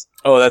caffeine pills.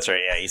 Oh, that's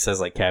right. Yeah, he says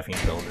like caffeine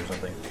pills or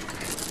something.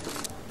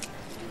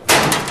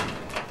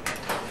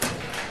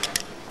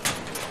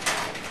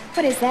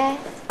 What is that?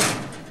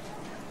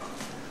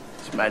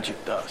 It's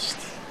magic dust.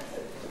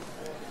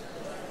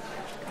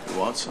 You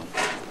want some?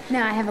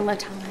 No, I have a low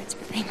tolerance,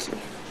 but thank you.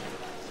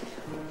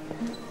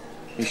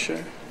 You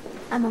sure?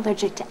 I'm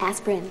allergic to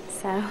aspirin,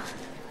 so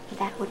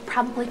that would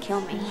probably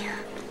kill me.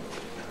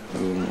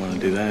 We wouldn't want to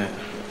do that.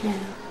 No.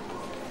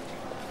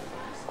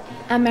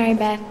 I'm Mary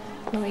Beth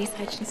Louise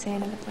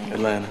Hutchinson of Atlanta.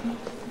 Atlanta.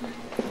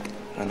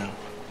 I know.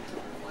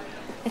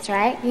 That's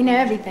right. You know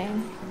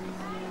everything.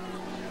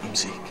 I'm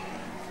Zeke.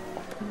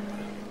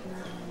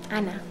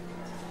 I know.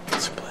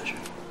 It's a pleasure.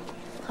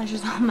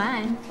 Pleasure's all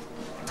mine.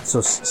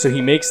 So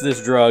he makes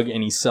this drug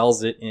and he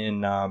sells it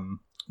in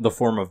the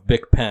form of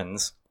Bic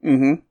pens.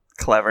 Mm-hmm.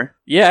 Clever.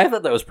 Yeah, I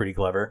thought that was pretty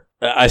clever.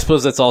 I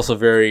suppose that's also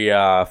very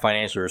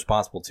financially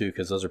responsible too,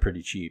 because those are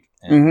pretty cheap.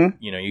 And,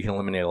 you know, you can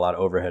eliminate a lot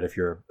of overhead if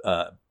you're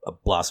a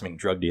blossoming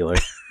drug dealer.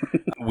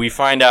 We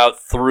find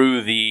out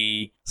through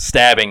the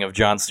stabbing of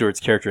Jon Stewart's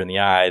character in the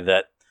eye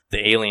that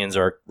the aliens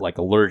are like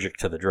allergic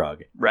to the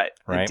drug. Right.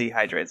 It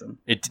dehydrates them.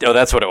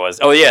 That's what it was.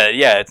 Oh,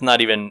 yeah. It's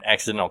not even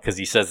accidental because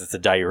he says it's a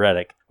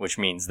diuretic, which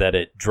means that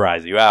it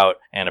dries you out.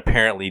 And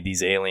apparently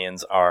these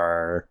aliens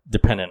are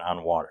dependent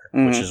on water,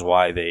 which is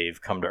why they've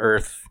come to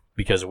Earth,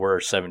 because we're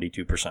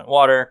 72%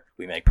 water.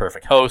 We make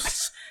perfect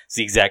hosts. It's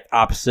the exact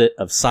opposite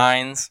of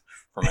Signs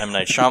from M.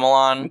 Night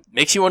Shyamalan.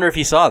 Makes you wonder if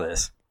he saw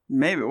this.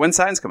 Maybe. When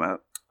Signs come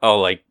out? Oh,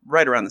 like...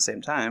 Right around the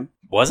same time.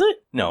 Was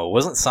it? No, it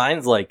wasn't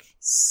Signs like...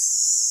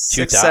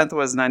 Sixth Sense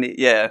was 90...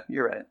 Yeah,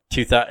 you're right.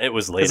 2000. It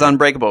was later. Because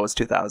Unbreakable was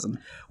 2000.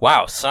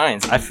 Wow,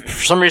 Signs. For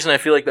some reason, I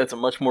feel like that's a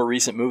much more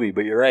recent movie,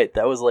 but you're right.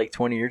 That was like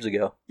 20 years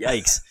ago.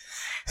 Yikes.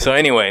 So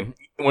anyway,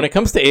 when it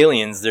comes to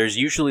aliens, there's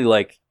usually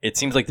like... It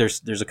seems like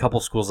there's a couple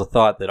schools of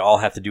thought that all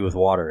have to do with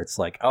water. It's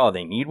like, oh,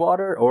 they need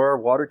water or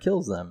water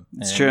kills them.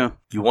 It's true.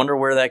 You wonder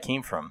where that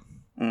came from.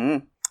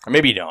 Mm-hmm. Or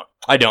maybe you don't.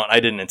 I don't. I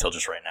didn't until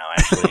just right now,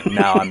 actually.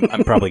 Now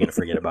I'm probably going to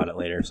forget about it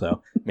later,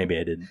 so maybe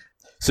I didn't.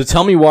 So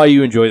tell me why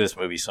you enjoy this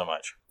movie so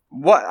much.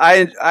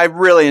 I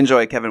really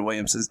enjoy Kevin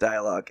Williamson's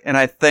dialogue, and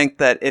I think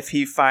that if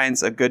he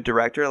finds a good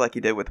director like he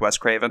did with Wes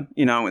Craven,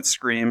 you know, with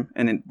Scream,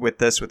 and with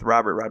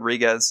Robert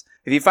Rodriguez,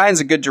 if he finds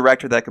a good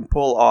director that can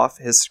pull off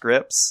his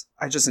scripts,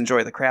 I just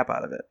enjoy the crap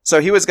out of it.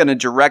 So he was going to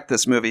direct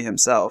this movie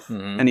himself,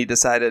 and he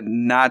decided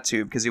not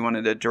to because he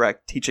wanted to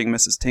direct Teaching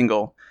Mrs.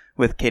 Tingle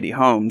with Katie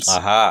Holmes.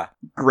 Aha.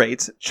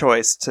 Great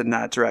choice to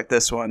not direct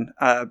this one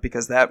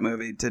because that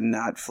movie did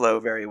not flow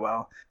very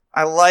well.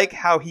 I like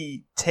how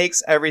he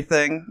takes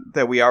everything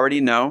that we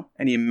already know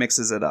and he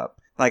mixes it up.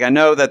 Like, I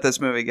know that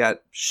this movie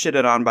got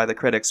shitted on by the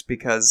critics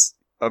because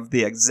of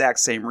the exact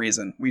same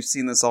reason. We've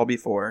seen this all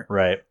before.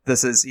 Right.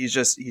 He's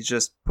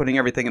just putting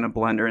everything in a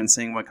blender and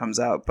seeing what comes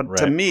out. But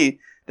to me,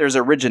 there's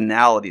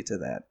originality to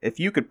that. If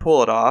you could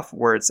pull it off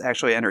where it's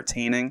actually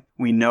entertaining,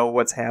 we know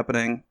what's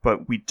happening,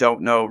 but we don't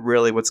know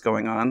really what's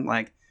going on.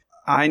 Like,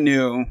 I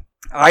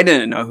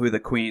didn't know who the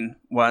Queen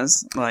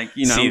was. Like,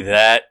 you know. See,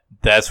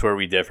 that's where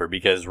we differ,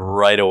 because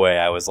right away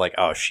I was like,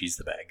 oh, she's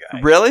the bad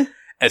guy. Really?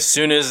 As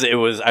soon as it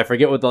was, I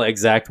forget what the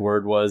exact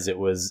word was. It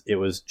was,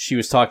 she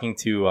was talking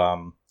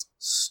to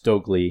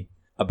Stokely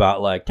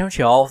about, like, don't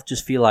you all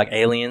just feel like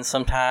aliens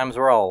sometimes?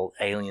 We're all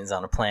aliens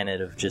on a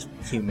planet of just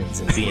humans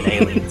and being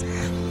aliens.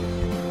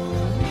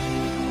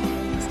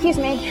 Excuse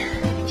me.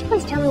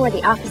 please tell me where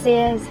the office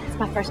is? It's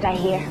my first day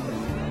here.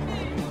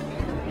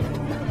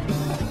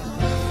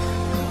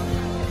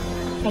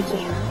 Thank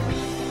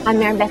you. I'm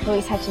Mary Beth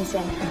Louise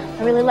Hutchinson.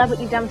 I really love what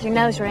you've done with your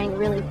nose ring. It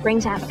really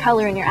brings out the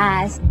color in your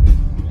eyes.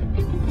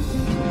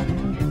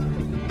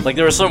 Like,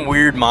 there was some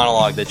weird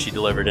monologue that she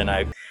delivered, and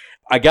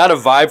I got a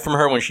vibe from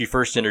her when she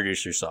first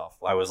introduced herself.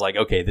 I was like,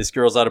 okay, this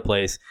girl's out of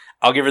place.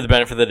 I'll give her the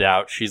benefit of the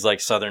doubt. She's like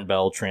Southern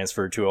Belle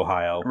transferred to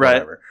Ohio,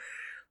 whatever. Right.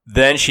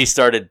 Then she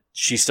started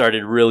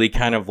really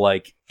kind of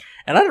like,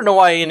 and I don't know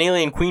why an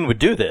alien queen would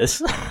do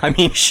this. I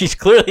mean, she's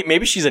clearly,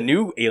 maybe she's a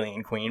new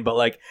alien queen, but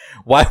like,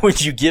 why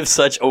would you give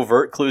such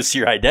overt clues to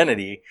your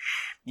identity?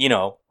 You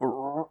know,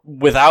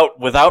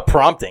 without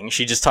prompting.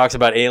 She just talks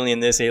about alien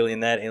this,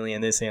 alien that,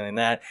 alien this, alien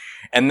that.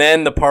 And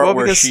then the part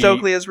where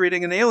Stokely is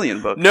reading an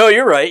alien book. No,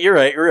 you're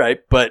right.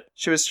 But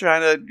she was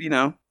trying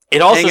to,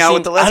 it also hang out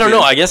with the lesbian. I don't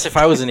know. I guess if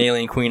I was an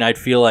alien queen, I'd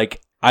feel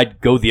like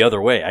I'd go the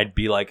other way. I'd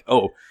be like,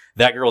 oh,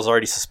 that girl's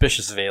already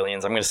suspicious of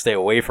aliens. I'm going to stay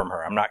away from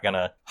her. I'm not going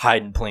to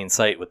hide in plain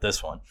sight with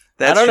this one.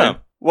 That's I don't true. know.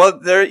 Well,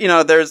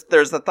 there's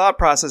the thought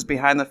process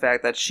behind the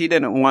fact that she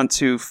didn't want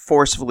to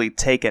forcefully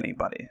take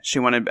anybody. She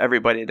wanted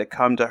everybody to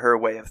come to her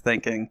way of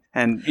thinking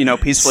and,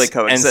 peacefully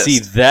coexist. And see,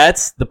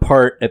 that's the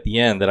part at the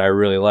end that I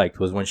really liked,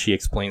 was when she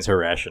explains her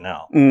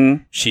rationale.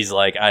 Mm-hmm. She's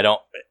like,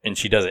 and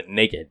she does it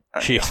naked.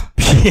 She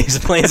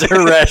explains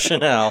her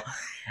rationale.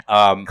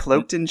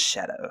 Cloaked in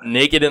shadow.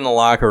 Naked in the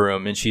locker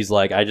room, and she's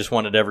like, I just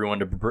wanted everyone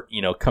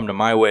to, come to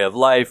my way of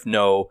life.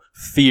 No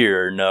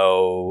fear,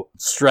 no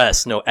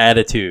stress, no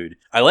attitude.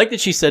 I like that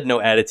she said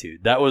no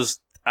attitude. That was,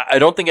 I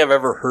don't think I've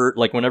ever heard,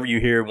 like, whenever you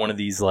hear one of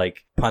these,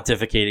 like,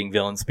 pontificating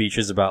villain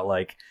speeches about,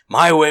 like,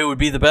 my way would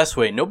be the best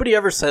way. Nobody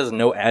ever says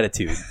no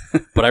attitude.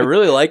 But I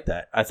really like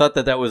that. I thought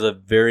that was a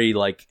very,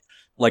 like,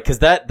 cause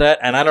that,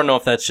 and I don't know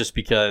if that's just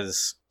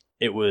because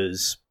it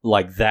was,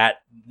 like,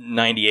 that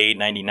 98,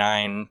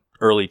 99,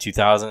 early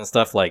 2000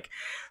 stuff, like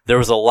there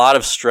was a lot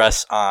of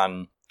stress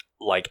on,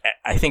 like,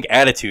 I think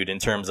attitude in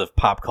terms of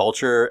pop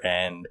culture,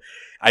 and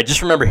I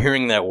just remember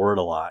hearing that word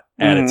a lot,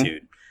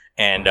 attitude,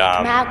 and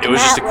it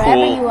was just a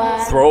cool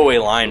throwaway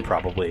line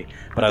probably,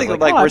 but I was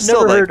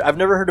like, I've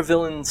never heard a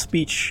villain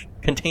speech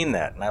contain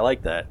that, and I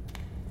like that.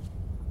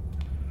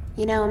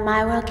 In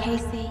my world,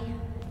 Casey,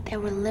 there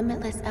were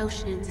limitless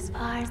oceans as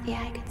far as the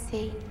eye could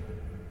see.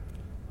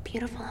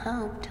 Beautiful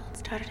home till it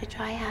started to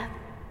dry up.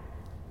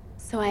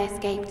 So I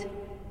escaped.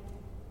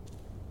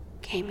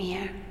 Came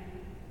here.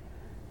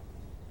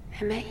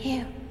 I met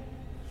you.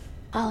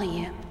 All of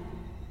you.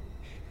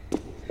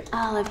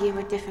 All of you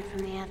were different from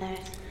the others.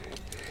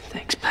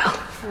 Thanks, Belle.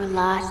 You were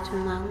lost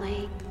and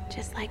lonely,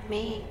 just like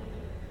me.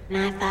 And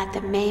I thought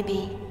that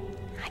maybe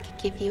I could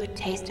give you a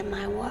taste of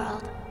my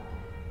world.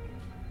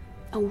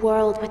 A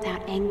world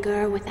without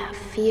anger, without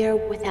fear,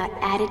 without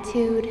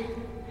attitude.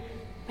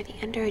 Where the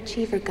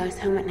underachiever goes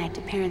home at night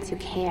to parents who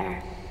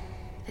care.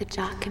 The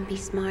jock can be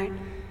smart,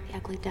 the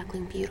ugly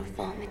duckling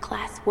beautiful, and the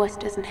class wuss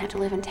doesn't have to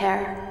live in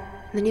terror.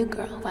 And the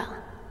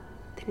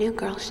new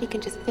girl, she can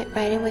just fit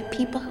right in with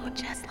people who are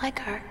just like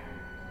her.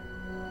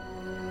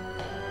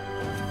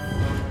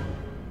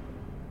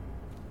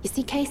 You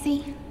see,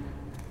 Casey?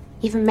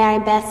 Even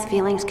Mary Beth's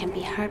feelings can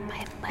be hurt by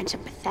a bunch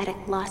of pathetic,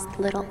 lost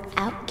little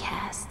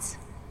outcasts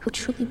who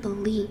truly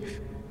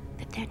believe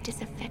that their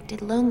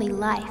disaffected, lonely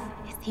life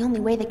is the only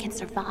way they can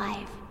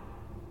survive.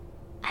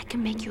 I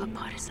can make you a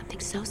part of something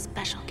so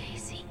special,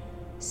 Casey.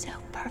 So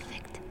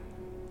perfect.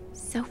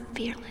 So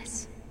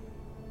fearless.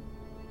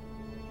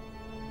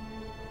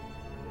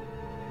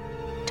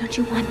 Don't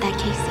you want that,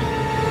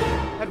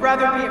 Casey? I'd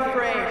rather be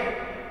afraid.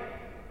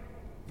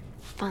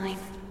 Fine.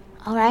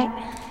 All right.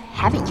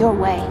 Have it your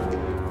way.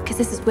 Because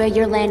this is where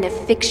your land of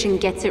fiction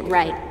gets it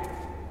right.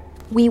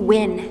 We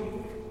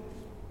win.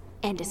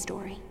 End of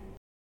story.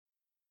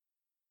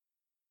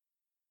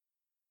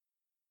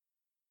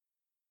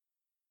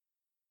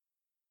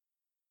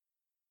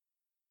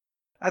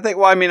 I think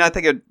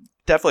it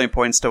definitely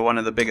points to one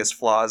of the biggest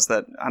flaws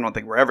that I don't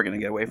think we're ever going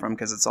to get away from,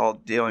 because it's all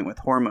dealing with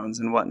hormones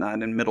and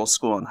whatnot in middle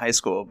school and high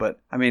school. But,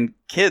 I mean,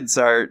 kids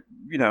are,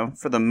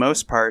 for the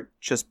most part,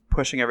 just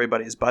pushing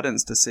everybody's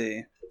buttons to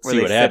see where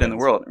they fit in the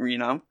world,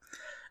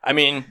 I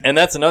mean, and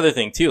that's another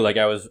thing, too. Like,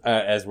 I was,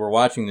 as we're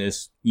watching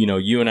this,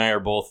 you and I are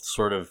both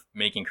sort of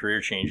making career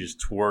changes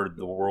toward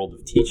the world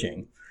of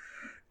teaching.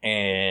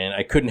 And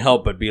I couldn't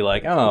help but be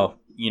like, I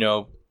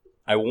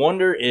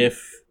wonder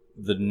if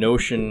the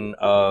notion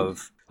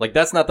of, like,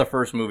 that's not the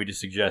first movie to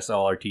suggest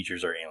all our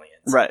teachers are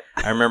aliens. Right.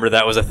 I remember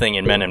that was a thing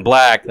in Men in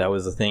Black. That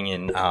was a thing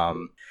in...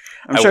 I'm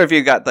sure if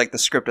you got, like, the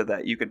script of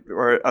that, you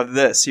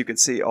could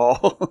see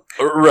all...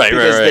 Right.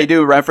 Because they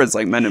do reference,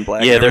 like, Men in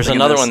Black. Yeah, there's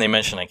another one they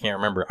mentioned. I can't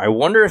remember. I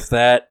wonder if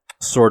that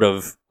sort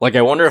of... Like,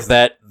 I wonder if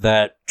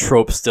that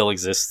trope still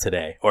exists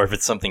today, or if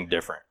it's something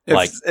different.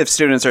 If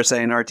students are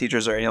saying our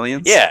teachers are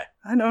aliens? Yeah.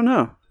 I don't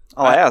know.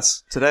 I'll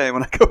ask today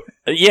when I go.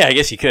 Yeah, I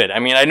guess you could. I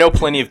mean, I know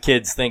plenty of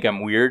kids think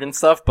I'm weird and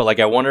stuff, but,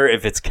 like, I wonder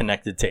if it's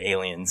connected to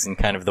aliens in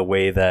kind of the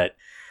way that,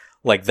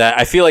 Like that,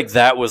 I feel like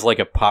that was like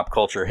a pop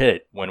culture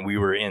hit when we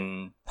were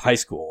in high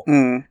school.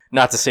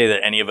 Not to say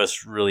that any of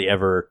us really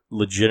ever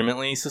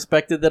legitimately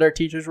suspected that our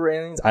teachers were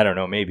aliens. I don't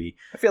know, maybe.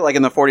 I feel like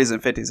in the 40s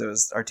and 50s, it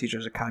was our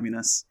teachers are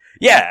communists.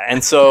 Yeah,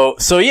 and so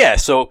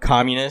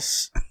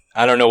communists.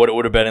 I don't know what it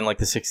would have been in like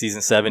the 60s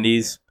and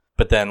 70s,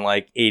 but then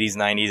like 80s,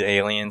 90s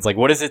aliens. Like,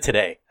 what is it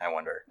today? I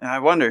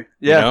wonder.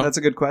 Yeah, you know? That's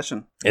a good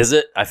question. Is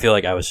it? I feel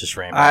like I was just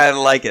rambling. I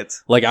like it.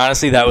 Like,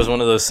 honestly, that was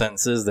one of those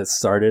sentences that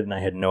started and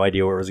I had no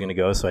idea where it was going to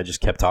go, so I just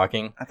kept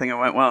talking. I think it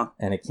went well.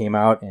 And it came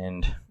out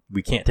and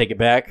we can't take it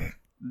back.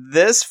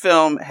 This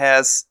film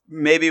has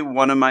maybe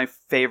one of my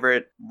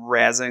favorite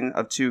razzing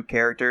of two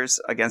characters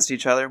against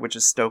each other, which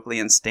is Stokely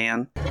and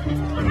Stan.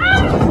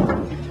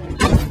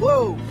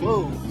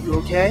 Whoa, you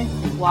okay?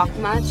 Walk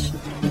much?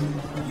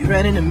 You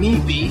ran into me,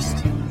 beast.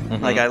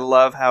 Like, I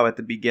love how at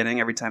the beginning,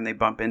 every time they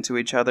bump into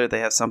each other, they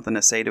have something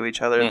to say to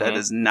each other that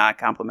is not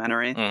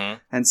complimentary.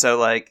 And so,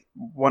 like,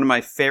 one of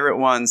my favorite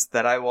ones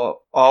that I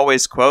will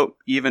always quote,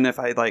 even if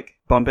I, like,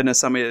 bump into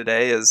somebody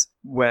today, is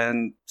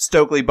when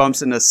Stokely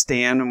bumps into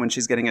Stan when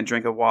she's getting a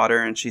drink of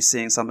water and she's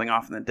seeing something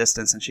off in the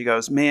distance and she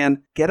goes,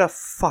 "Man, get a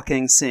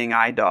fucking seeing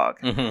eye dog."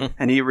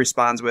 And he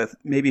responds with,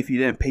 "Maybe if you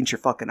didn't paint your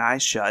fucking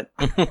eyes shut."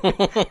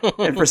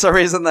 And for some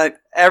reason,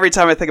 that every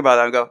time I think about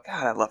it, I go,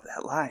 God, I love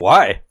that line.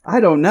 Why? I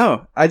don't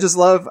know.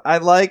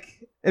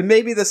 And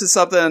maybe this is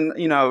something,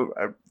 you know,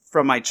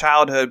 from my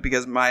childhood,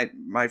 because my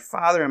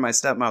father and my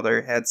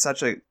stepmother had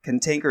such a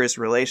cantankerous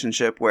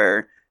relationship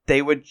where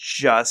they would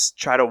just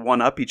try to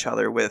one-up each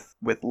other with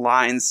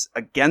lines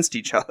against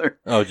each other.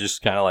 Oh,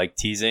 just kind of like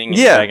teasing and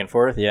back and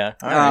forth? Yeah.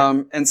 All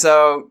right. And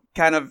so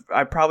kind of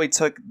I probably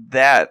took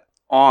that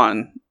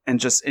on and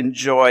just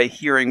enjoy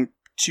hearing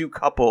two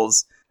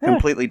couples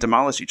completely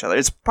demolish each other.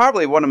 It's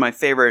probably one of my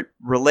favorite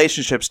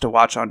relationships to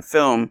watch on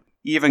film,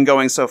 even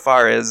going so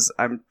far as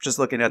I'm just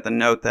looking at the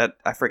note that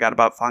I forgot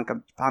about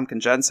Famke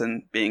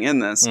Jensen being in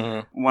this.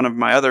 One of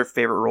my other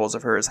favorite roles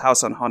of her is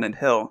House on Haunted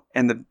Hill.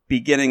 And the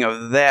beginning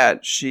of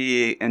that,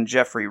 she and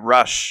Jeffrey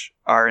Rush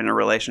are in a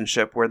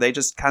relationship where they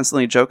just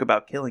constantly joke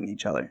about killing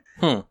each other.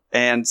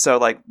 And so,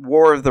 like,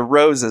 War of the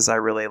Roses, I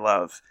really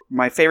love.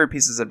 My favorite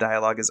pieces of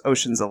dialogue is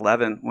Ocean's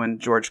 11, when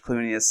George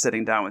Clooney is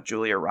sitting down with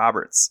Julia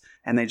Roberts,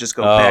 and they just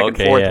go back and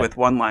forth with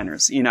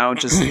one-liners, you know,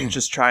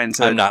 just trying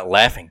to... I'm not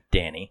laughing,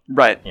 Danny.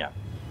 Right. Yeah.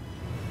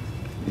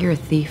 You're a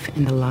thief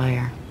and a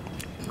liar.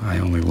 I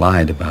only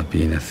lied about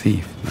being a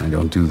thief. I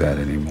don't do that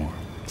anymore.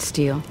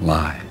 Steal.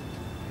 Lie.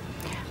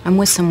 I'm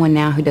with someone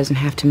now who doesn't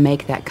have to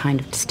make that kind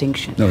of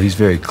distinction. No, he's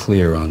very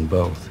clear on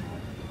both.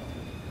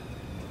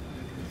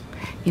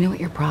 You know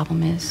what your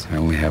problem is? I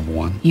only have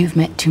one. You've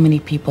met too many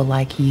people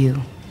like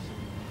you.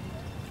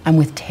 I'm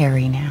with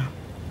Terry now.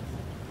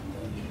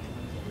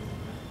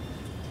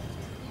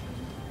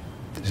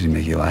 Does he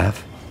make you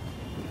laugh?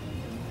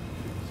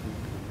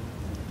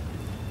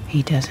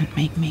 He doesn't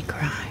make me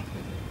cry.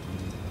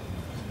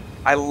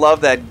 I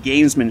love that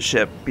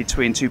gamesmanship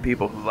between two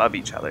people who love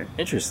each other.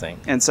 Interesting.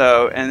 And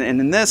so, and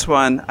in this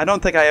one, I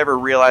don't think I ever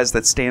realized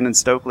that Stan and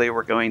Stokely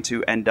were going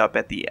to end up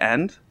at the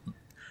end.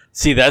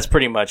 See, that's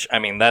pretty much, I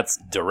mean, that's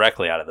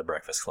directly out of The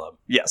Breakfast Club.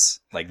 Yes.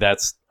 Like,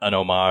 that's an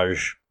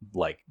homage,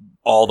 like,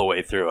 all the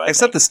way through.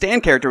 Except the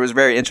Stan character was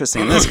very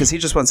interesting in this, because he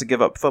just wants to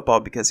give up football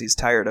because he's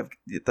tired of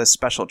the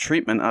special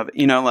treatment of,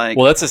 you know, like...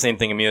 Well, that's the same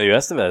thing Emilio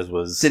Estevez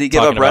was Did he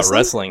give talking up about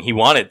wrestling. He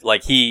wanted,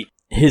 like,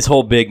 his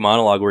whole big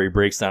monologue where he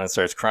breaks down and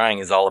starts crying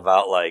is all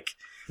about, like,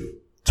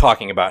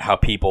 talking about how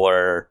people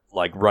are,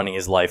 like, running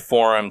his life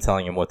for him,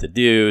 telling him what to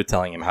do,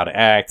 telling him how to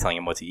act, telling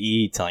him what to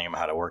eat, telling him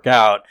how to work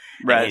out.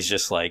 Right. And he's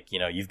just like, you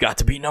know, you've got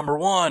to be number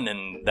one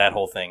and that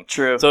whole thing.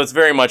 True. So it's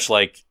very much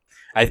like,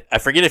 I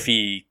forget if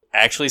he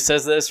actually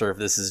says this or if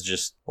this is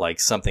just, like,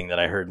 something that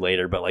I heard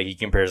later, but, like, he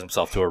compares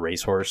himself to a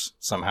racehorse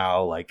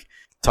somehow, like...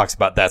 Talks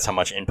about that's how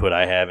much input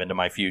I have into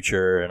my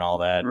future and all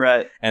that.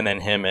 Right. And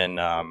then him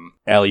and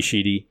Ali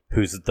Sheedy,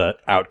 who's the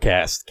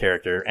outcast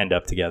character, end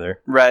up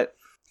together. Right.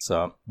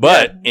 So,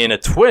 but in a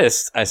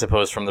twist, I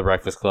suppose, from The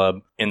Breakfast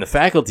Club, in The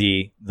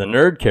Faculty, the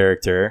nerd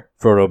character,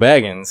 Frodo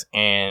Baggins,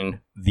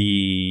 and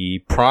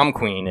the prom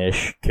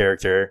queen-ish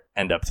character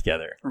end up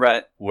together.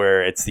 Right.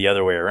 Where it's the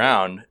other way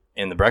around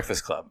in The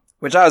Breakfast Club.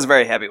 Which I was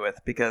very happy with,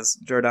 because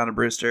Jordana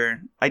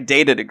Brewster... I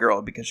dated a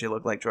girl because she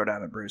looked like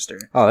Jordana Brewster.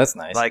 Oh, that's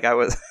nice. Like, I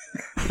was...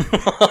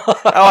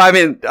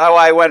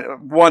 I went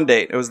one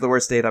date. It was the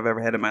worst date I've ever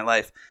had in my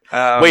life.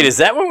 Wait, is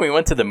that when we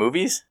went to the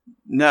movies?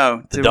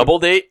 No. The double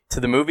date to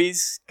the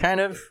movies, kind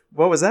of?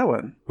 What was that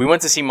one? We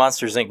went to see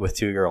Monsters, Inc. with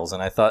two girls,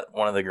 and I thought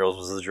one of the girls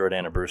was the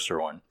Jordana Brewster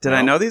one. Did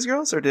I know these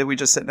girls, or did we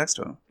just sit next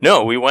to them?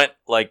 No, we went,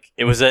 like,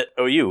 it was at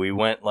OU. We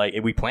went, like,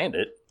 we planned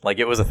it. Like,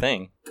 it was a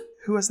thing.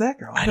 Who was that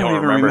girl? I don't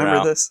even remember remember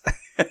now. this.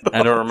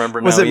 I don't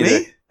remember now Was it either.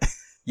 me?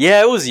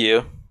 Yeah, it was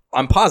you.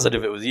 I'm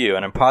positive it was you,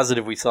 and I'm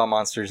positive we saw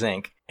Monsters,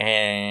 Inc.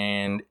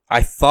 And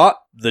I thought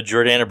the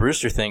Jordana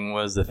Brewster thing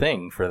was the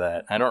thing for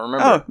that. I don't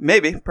remember. Oh,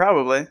 maybe,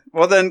 probably.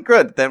 Well, then,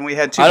 good. Then we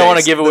had two I don't want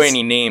to dates. give away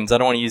any names. I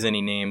don't want to use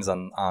any names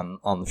on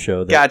the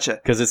show.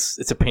 Gotcha. Because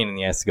it's a pain in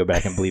the ass to go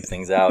back and bleep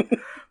things out.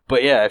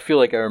 But yeah, I feel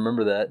like I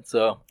remember that.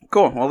 So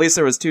cool. Well, at least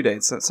there was 2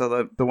 dates.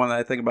 So the one that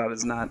I think about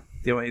is not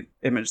the only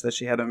image that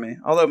she had of me.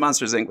 Although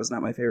Monsters, Inc. was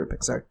not my favorite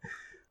Pixar.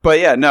 But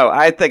yeah, no,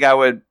 I think I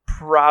would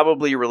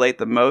probably relate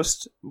the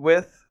most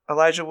with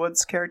Elijah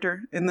Wood's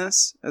character in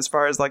this, as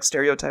far as like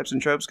stereotypes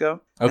and tropes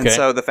go. Okay. And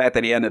so the fact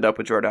that he ended up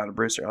with Jordana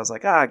Brewster, I was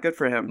like, good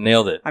for him.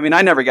 Nailed it. I mean,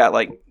 I never got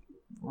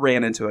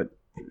ran into it.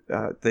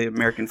 The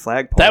American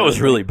flag pole. That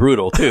was really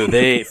brutal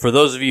too. For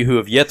those of you who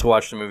have yet to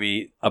watch the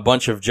movie, a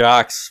bunch of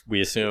jocks,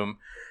 we assume,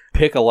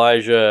 pick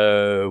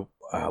Elijah,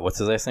 what's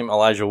his last name?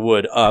 Elijah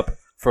Wood up,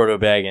 Frodo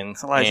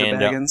Baggins.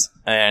 Baggins.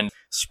 And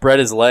spread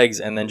his legs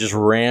and then just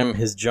ram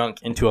his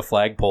junk into a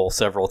flagpole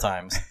several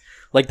times.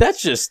 Like,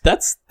 that's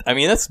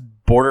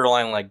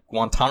borderline like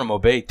Guantanamo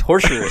Bay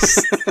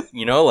torturous,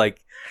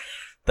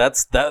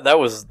 that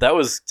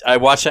was, I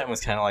watched that and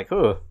was kind of like,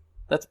 oh,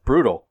 that's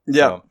brutal.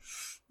 Yeah. So.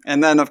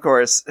 And then, of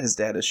course, his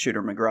dad is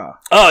Shooter McGraw.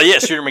 Oh, yeah,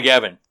 Shooter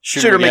McGavin.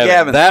 Shooter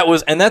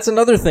McGavin. And that's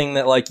another thing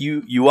that, like,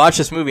 you watch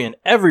this movie and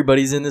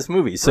everybody's in this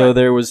movie. So right.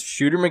 There was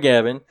Shooter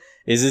McGavin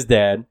is his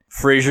dad,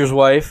 Fraser's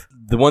wife,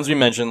 the ones we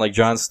mentioned, like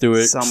Jon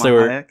Stewart,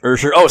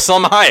 Ursher. Oh,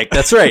 Selma Hayek,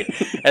 that's right,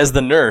 as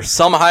the nurse.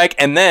 Selma Hayek,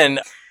 and then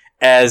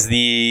as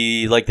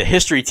the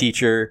history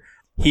teacher,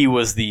 he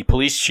was the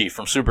police chief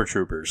from Super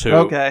Troopers. Who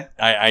okay.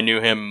 I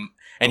knew him,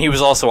 and he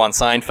was also on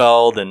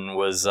Seinfeld and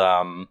was...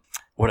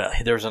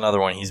 there was another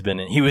one he's been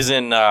in. He was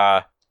in,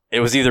 it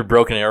was either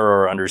Broken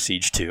Arrow or Under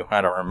Siege 2.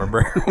 I don't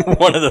remember.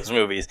 One of those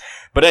movies.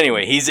 But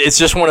anyway, it's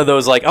just one of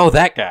those like, oh,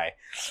 that guy.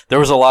 There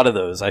was a lot of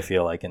those, I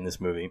feel like, in this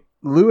movie.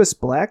 Lewis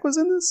Black was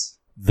in this?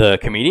 The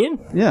comedian?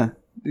 Yeah.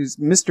 He's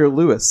Mr.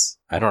 Lewis.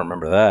 I don't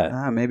remember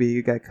that. Maybe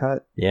you got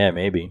cut. Yeah,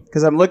 maybe.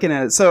 Because I'm looking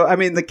at it. So, I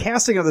mean, the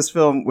casting of this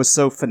film was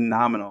so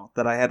phenomenal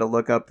that I had to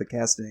look up the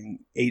casting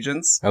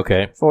agents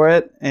for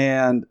it,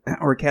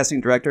 or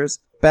casting directors.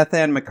 Beth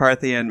Ann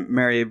McCarthy and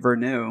Mary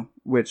Verneau,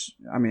 which,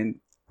 I mean,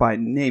 by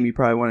name you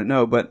probably want to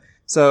know, but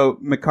so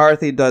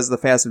McCarthy does the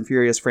Fast and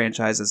Furious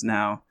franchises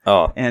now.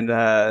 Oh. And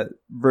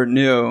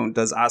Verneau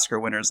does Oscar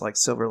winners like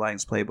Silver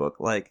Linings Playbook.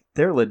 Like,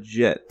 they're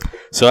legit.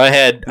 So I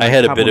had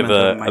a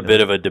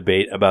bit of a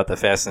debate about the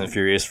Fast and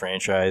Furious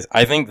franchise.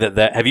 I think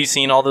that have you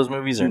seen all those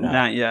movies or not?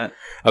 Not yet.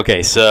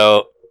 Okay,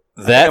 so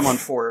I'm on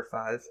 4 or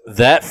 5.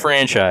 That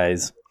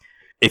franchise,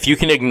 if you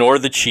can ignore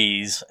the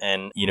cheese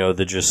and,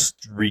 the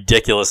just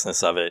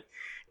ridiculousness of it,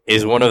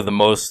 is one of the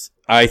most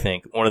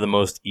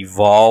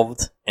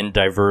evolved and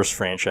diverse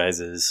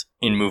franchises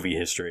in movie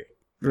history.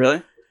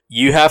 Really?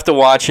 You have to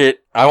watch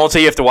it. I won't say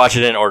you have to watch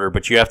it in order,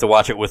 but you have to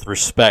watch it with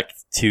respect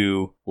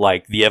to,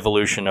 like, the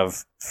evolution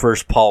of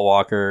first Paul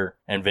Walker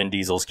and Vin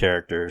Diesel's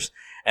characters,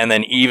 and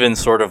then even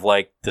sort of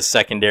like the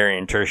secondary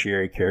and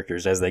tertiary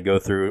characters as they go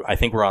through. I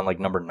think we're on like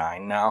number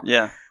 9 now.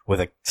 Yeah.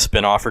 With a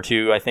spin-off or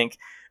 2, I think.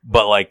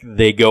 But, like,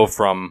 they go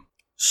from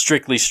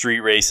strictly street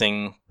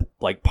racing,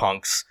 like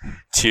punks,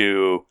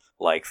 to,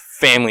 like,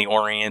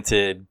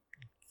 family-oriented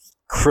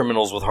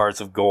criminals with hearts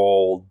of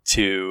gold,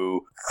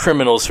 to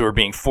criminals who are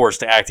being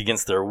forced to act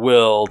against their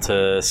will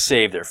to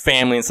save their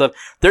family and stuff.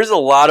 I feel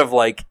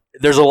like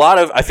there's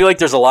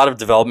a lot of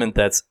development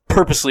that's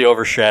purposely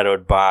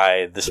overshadowed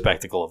by the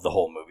spectacle of the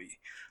whole movie,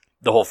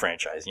 the whole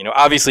franchise.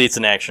 Obviously it's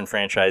an action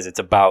franchise. It's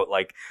about,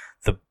 like,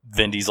 the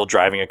Vin Diesel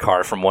driving a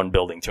car from one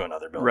building to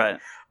another building. Right.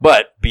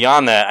 But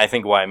beyond that, I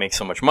think why it makes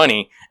so much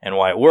money and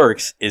why it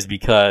works is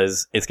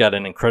because it's got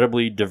an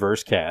incredibly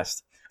diverse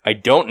cast. I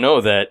don't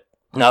know that,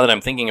 now that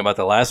I'm thinking about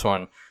the last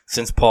one,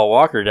 since Paul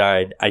Walker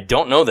died, I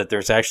don't know that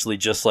there's actually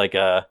just like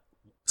a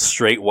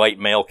straight white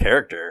male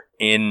character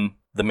in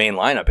the main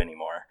lineup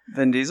anymore.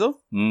 Vin Diesel?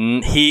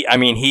 He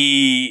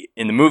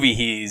in the movie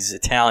he's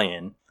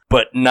Italian,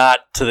 but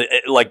not to the,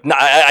 like,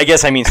 I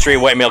guess I mean straight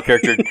white male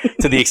character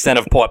to the extent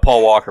of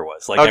Paul Walker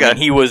was. Like, okay. I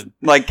mean, he was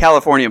like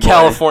California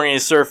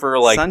surfer,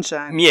 like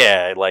Sunshine.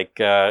 Yeah, like,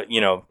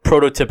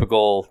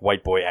 prototypical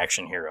white boy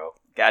action hero.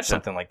 Gotcha.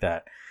 Something like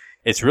that.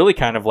 It's really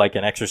kind of like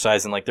an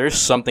exercise in, like, there's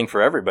something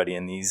for everybody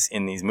in these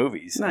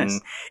movies. Nice.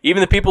 And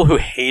even the people who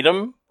hate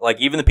them, like,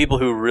 even the people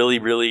who really,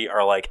 really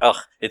are like, ugh,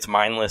 it's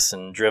mindless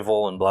and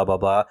drivel and blah, blah,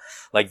 blah,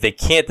 like, they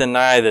can't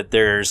deny that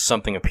there's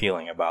something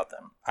appealing about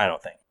them. I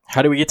don't think.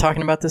 How do we get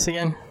talking about this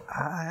again?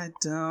 I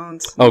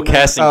don't know.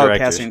 Casting directors.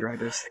 Casting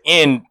directors.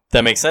 And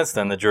that makes sense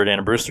then that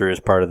Jordana Brewster is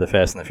part of the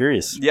Fast and the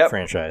Furious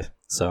franchise.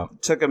 So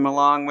took him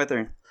along with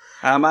her.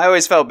 I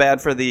always felt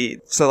bad for the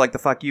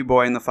fuck you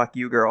boy and the fuck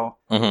you girl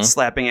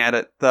slapping at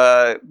it.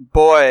 The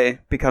boy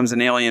becomes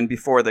an alien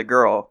before the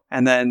girl,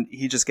 and then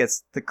he just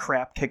gets the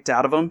crap kicked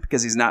out of him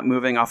because he's not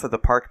moving off of the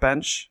park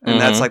bench.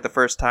 And that's like the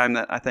first time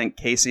that I think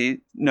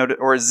Casey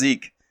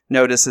Zeke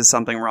notices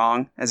something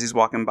wrong as he's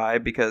walking by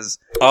because...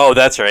 Oh,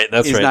 that's right.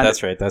 That's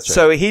right.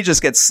 So he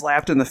just gets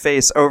slapped in the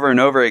face over and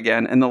over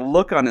again, and the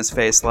look on his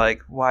face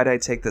like, why'd I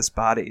take this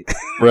body?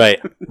 Right.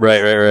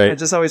 I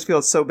just always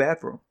feel so bad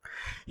for him.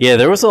 Yeah,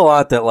 there was a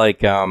lot that,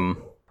 like, I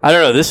don't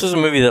know, this was a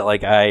movie that,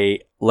 like,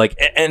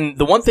 and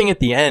the one thing at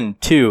the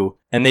end, too,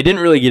 and they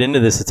didn't really get into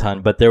this a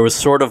ton, but there was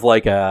sort of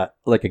like a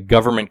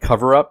government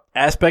cover-up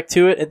aspect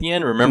to it at the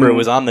end. Remember, it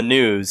was on the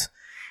news,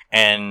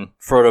 and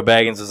Frodo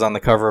Baggins was on the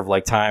cover of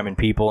like Time and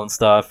People and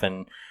stuff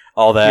and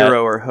all that.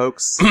 Hero or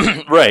Hoax.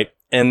 Right.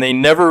 And they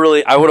never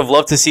really, I would have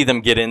loved to see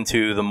them get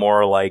into the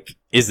more like,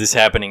 is this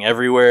happening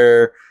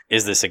everywhere?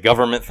 Is this a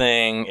government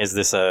thing? Is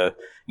this a,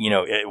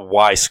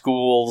 why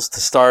schools to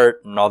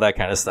start and all that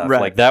kind of stuff?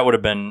 Right. Like that would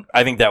have been,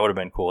 I think that would have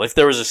been cool. If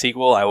there was a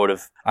sequel, I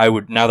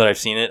would, now that I've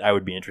seen it, I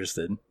would be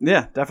interested.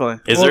 Yeah, definitely.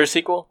 Is there a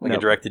sequel? Like nope.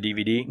 a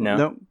direct-to-DVD? No?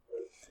 Nope.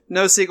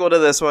 No sequel to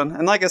this one.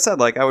 And like I said,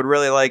 like I would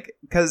really like,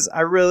 because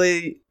I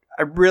really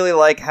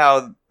like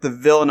how the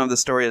villain of the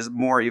story is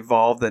more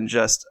evolved than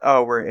just,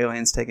 oh, we're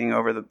aliens taking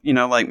over the,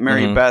 like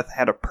Mary Beth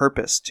had a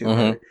purpose to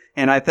her.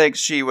 And I think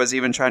she was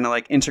even trying to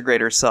like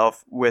integrate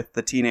herself with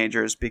the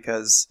teenagers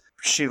because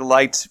she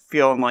liked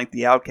feeling like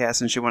the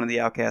outcast and she wanted the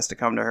outcast to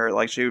come to her.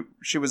 Like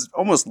she was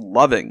almost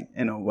loving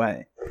in a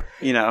way,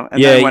 and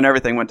then when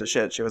everything went to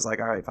shit, she was like,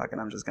 all right, fucking,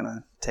 I'm just going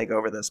to take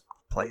over this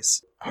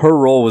place. Her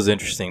role was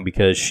interesting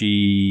because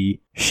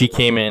she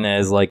came in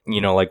as like,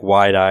 like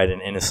wide-eyed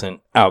and innocent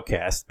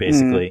outcast,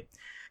 basically,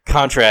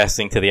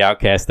 contrasting to the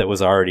outcast that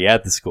was already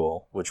at the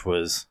school, which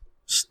was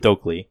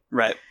Stokely.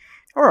 Right.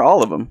 Or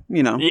all of them,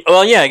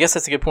 Well, yeah, I guess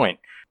that's a good point.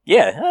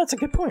 Yeah, that's a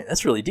good point.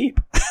 That's really deep.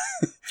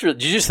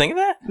 Did you just think of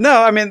that?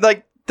 No, I mean,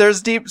 like,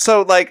 there's deep...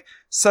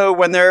 So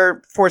when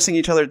they're forcing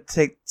each other to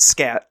take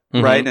scat,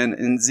 right,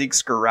 in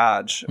Zeke's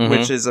garage,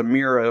 which is a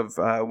mirror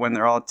of when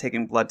they're all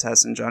taking blood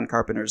tests in John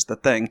Carpenter's The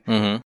Thing.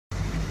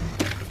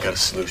 Got a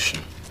solution.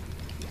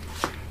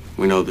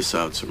 We know this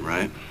out some,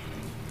 right?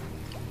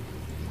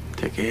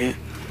 Take a hit.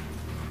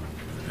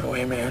 No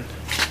way, man.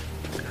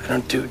 I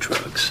don't do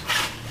drugs.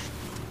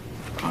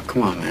 Oh,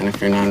 come on, man.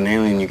 If you're not an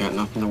alien, you got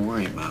nothing to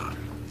worry about.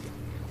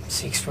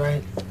 Zeke's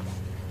right.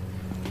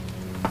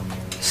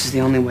 This is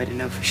the only way to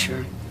know for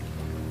sure.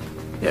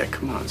 Yeah,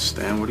 come on,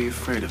 Stan. What are you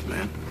afraid of,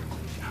 man?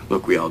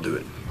 Look, we all do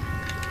it.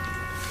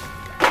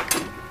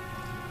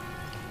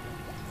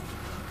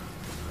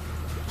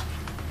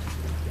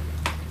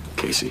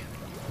 Casey.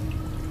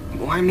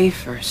 Why me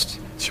first?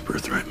 It's your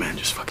birthright, man.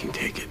 Just fucking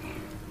take it.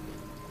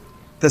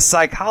 The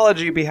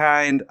psychology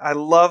behind... I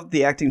love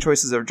the acting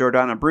choices of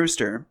Jordana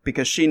Brewster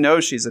because she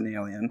knows she's an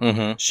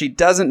alien. She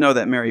doesn't know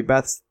that Mary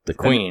Beth's... The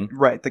queen.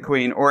 Right, the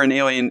queen, or an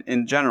alien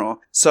in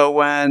general. So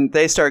when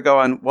they start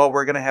going, well,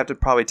 we're going to have to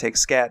probably take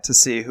scat to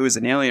see who's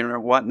an alien or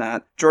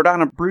whatnot,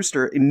 Jordana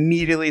Brewster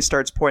immediately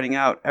starts pointing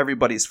out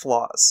everybody's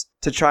flaws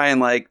to try and,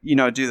 like,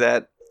 do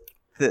that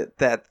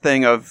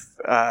thing of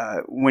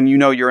when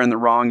you're in the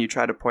wrong, you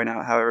try to point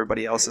out how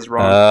everybody else is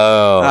wrong.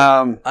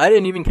 Oh, I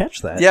didn't even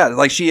catch that. Yeah,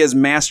 like she is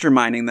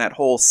masterminding that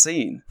whole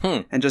scene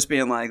and just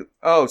being like,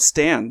 oh,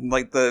 Stan,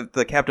 like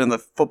the captain of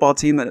the football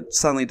team that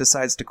suddenly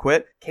decides to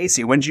quit.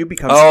 Casey, when did you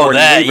become Oh,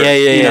 that, leader?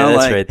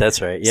 Yeah,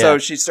 that's right. Yeah. So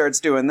she starts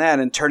doing that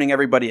and turning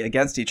everybody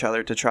against each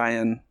other to try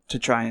and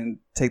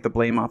take the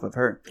blame off of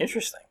her.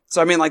 Interesting.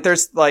 So I mean, like,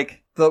 there's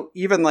like the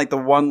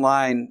one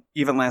line.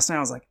 Even last night, I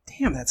was like,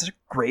 "Damn, that's a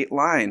great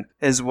line."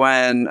 Is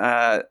when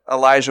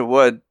Elijah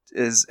Wood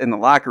is in the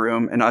locker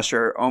room and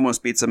Usher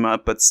almost beats him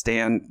up, but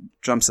Stan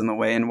jumps in the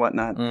way and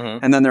whatnot.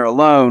 And then they're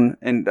alone,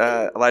 and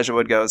Elijah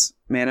Wood goes,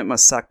 "Man, it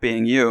must suck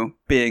being you,"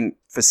 being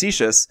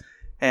facetious.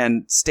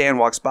 And Stan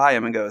walks by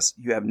him and goes,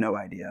 "You have no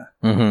idea."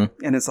 And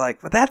it's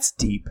like, well, that's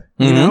deep,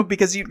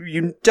 because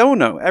you don't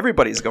know.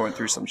 Everybody's going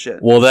through some shit.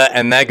 Well,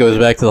 that goes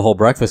back to the whole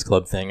Breakfast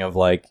Club thing of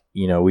like,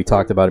 we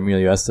talked about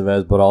Emilio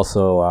Estevez, but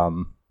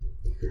also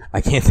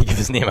I can't think of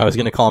his name. I was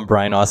going to call him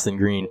Brian Austin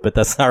Green, but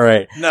that's not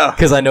right. No.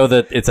 Because I know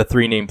that it's a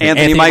 3-name thing.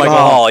 Anthony Michael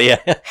Hall.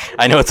 Yeah.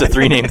 I know it's a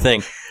 3-name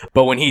thing.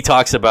 But when he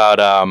talks about,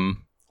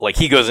 like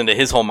he goes into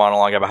his whole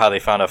monologue about how they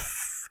found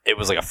it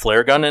was like a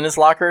flare gun in his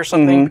locker or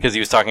something because he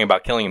was talking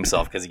about killing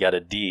himself because he got a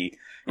D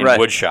in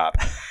wood shop.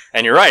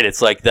 And you're right.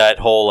 It's like that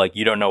whole, like,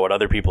 you don't know what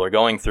other people are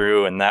going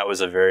through. And that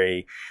was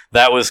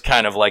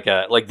kind of like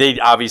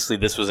obviously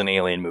this was an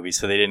alien movie,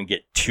 so they didn't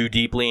get too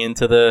deeply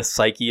into the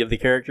psyche of the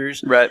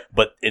characters. Right.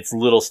 But it's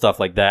little stuff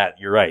like that.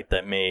 You're right.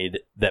 That made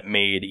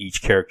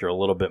each character a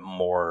little bit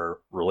more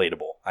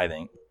relatable, I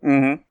think.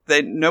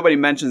 Nobody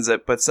mentions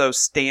it, but so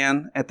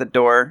Stan at the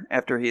door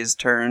after he's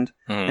turned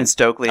and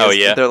Stokely,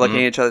 they're looking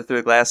at each other through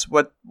the glass.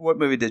 What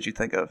movie did you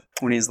think of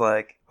when he's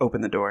like,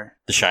 open the door?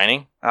 The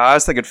Shining? I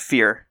was thinking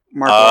Fear.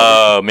 Mark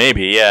Wahlberg.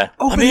 Maybe, yeah.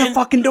 Open the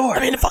fucking door.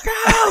 I'm in the fucking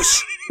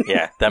house.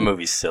 Yeah, that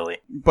movie's silly.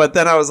 But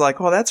then I was like,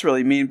 well, that's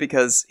really mean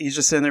because he's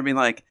just sitting there being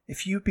like,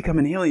 if you become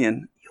an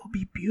alien, you'll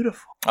be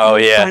beautiful. Oh,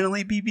 you'll yeah.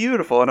 finally be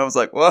beautiful. And I was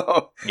like,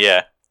 whoa.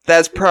 Yeah.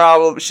 That's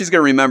probably, she's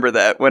going to remember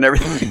that when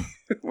everything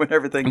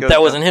goes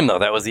That wasn't him, though.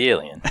 That was the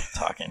alien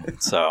talking.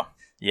 So,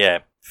 yeah.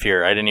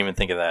 Fear. I didn't even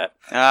think of that.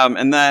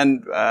 And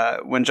then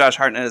when Josh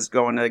Hartnett is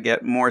going to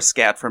get more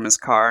scat from his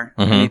car,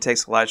 he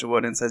takes Elijah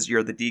Wood and says,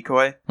 "You're the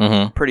decoy."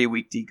 Pretty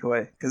weak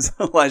decoy because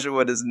Elijah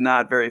Wood is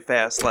not very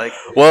fast.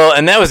 Well,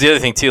 and that was the other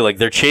thing too. Like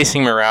they're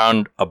chasing him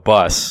around a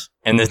bus,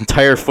 and the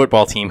entire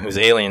football team, who's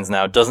aliens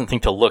now, doesn't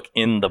think to look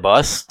in the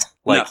bus.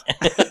 Like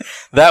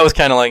that was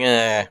kind of like,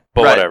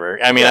 but whatever.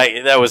 I mean,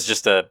 that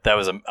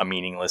was a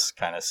meaningless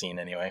kind of scene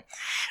anyway.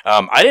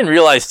 I didn't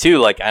realize too.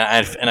 Like,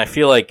 and I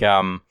feel like.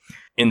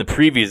 in the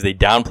previews they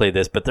downplayed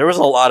this, but there was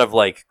a lot of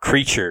like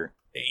creature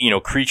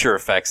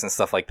effects and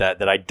stuff like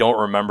that I don't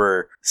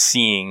remember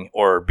seeing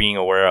or being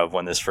aware of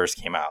when this first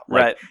came out.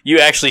 Like, right. You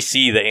actually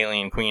see the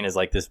alien queen as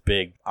like this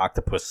big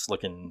octopus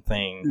looking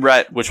thing,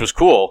 right? Which was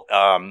cool.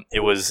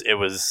 It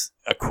was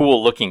a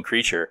cool looking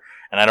creature.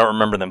 And I don't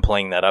remember them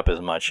playing that up as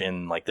much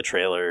in like the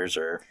trailers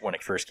or when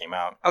it first came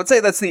out. I would say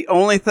that's the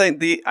only thing.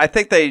 I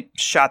think they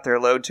shot their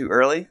load too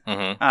early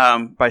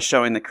by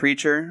showing the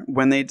creature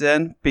when they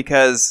did.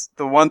 Because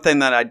the one thing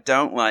that I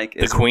don't like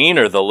is the queen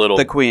or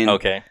the queen.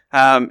 Okay,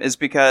 is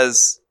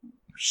because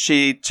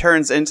she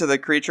turns into the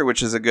creature,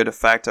 which is a good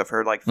effect of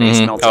her like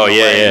face melting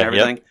away and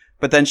everything. Yep.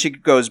 But then she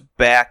goes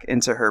back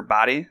into her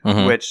body,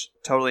 which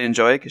totally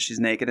enjoy because she's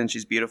naked and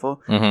she's beautiful.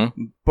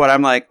 But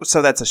I'm like,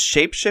 so that's a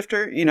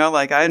shapeshifter, you know?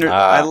 Like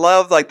I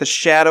love like the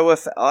shadow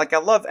effect. Like I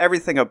love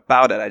everything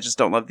about it. I just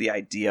don't love the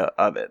idea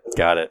of it.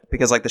 Got it.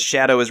 Because like the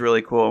shadow is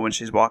really cool when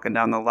she's walking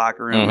down the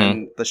locker room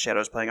and the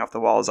shadow's playing off the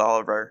walls, all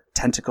of her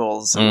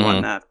tentacles and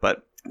whatnot.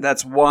 But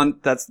that's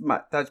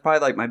probably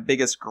like my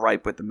biggest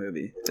gripe with the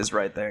movie is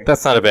right there.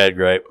 That's not a bad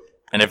gripe.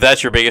 And if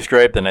that's your biggest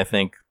gripe, then I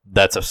think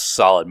that's a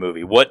solid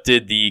movie. What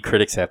did the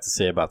critics have to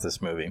say about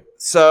this movie?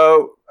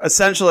 So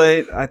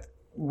essentially, I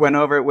went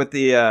over it with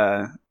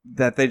the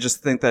that they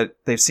just think that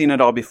they've seen it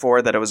all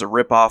before, that it was a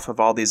ripoff of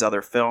all these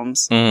other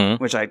films,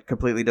 which I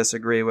completely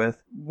disagree with.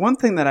 One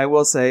thing that I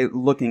will say,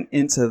 looking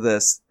into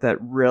this, that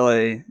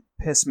really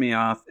pissed me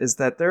off is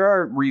that there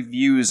are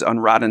reviews on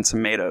Rotten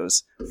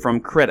Tomatoes from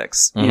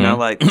critics, you know,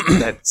 like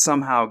that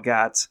somehow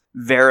got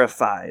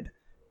verified.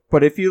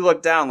 But if you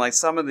look down, like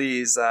some of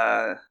these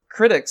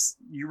critics,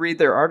 you read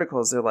their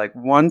articles, they're like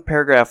one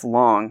paragraph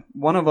long.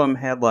 One of them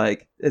had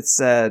like, it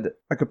said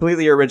a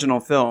completely original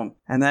film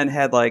and then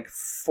had like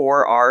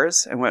 4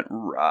 R's and went,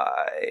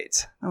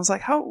 right. I was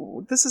like,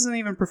 how? This isn't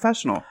even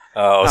professional.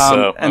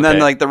 And then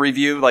like the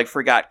review like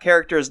forgot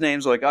characters'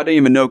 names. Like I didn't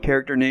even know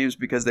character names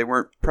because they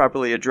weren't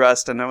properly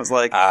addressed. And I was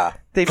like,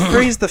 they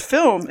praised the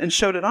film and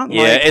showed it on.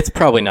 Yeah, like, it's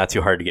probably not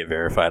too hard to get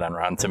verified on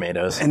Rotten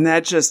Tomatoes. And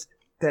that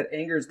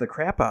angers the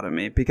crap out of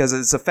me because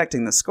it's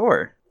affecting the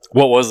score.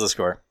 What was the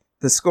score?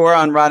 The score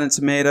on Rotten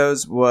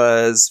Tomatoes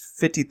was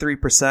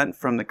 53%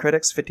 from the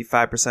critics,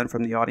 55%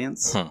 from the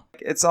audience.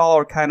 It's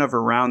all kind of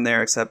around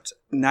there, except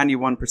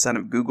 91%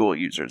 of Google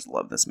users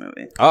love this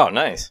movie. Oh,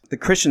 nice. The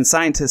Christian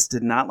Scientist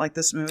did not like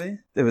this movie.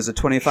 It was a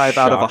 25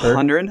 out of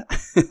 100.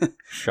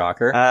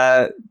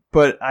 Shocker.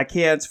 But I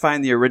can't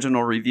find the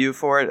original review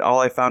for it. All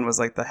I found was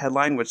like the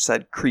headline, which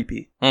said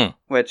creepy,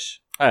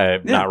 which...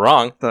 not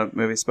wrong. The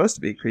movie's supposed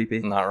to be creepy.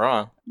 Not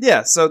wrong.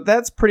 Yeah, so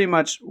that's pretty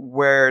much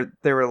where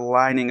they were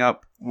lining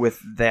up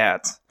with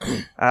that.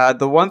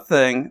 The one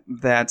thing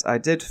that I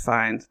did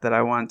find that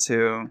I want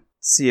to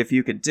see if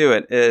you could do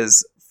it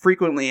is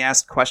frequently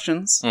asked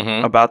questions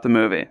about the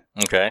movie.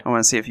 Okay. I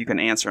want to see if you can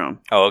answer them.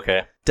 Oh,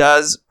 okay.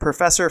 Does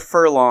Professor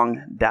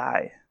Furlong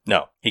die?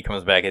 No, he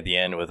comes back at the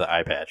end with an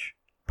eye patch.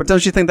 But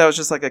don't you think that was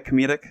just like a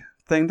comedic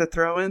thing to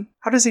throw in?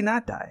 How does he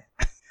not die?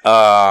 He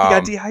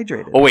got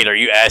dehydrated. Oh, wait, are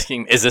you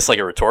asking, is this like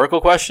a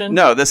rhetorical question?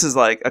 No, this is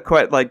like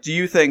do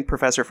you think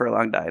Professor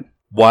Furlong died?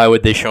 Why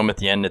would they show him at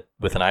the end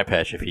with an eye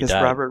patch if he died?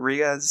 Because Robert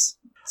Rodriguez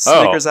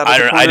snickers out of the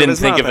corner of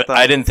his mouth.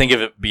 I didn't think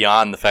of it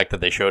beyond the fact that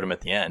they showed him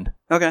at the end.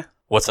 Okay.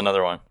 What's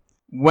another one?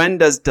 When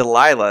does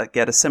Delilah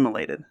get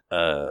assimilated?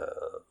 That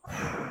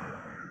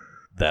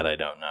I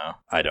don't know.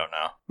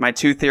 My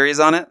 2 theories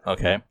on it.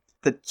 Okay.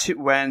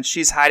 When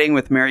she's hiding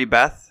with Mary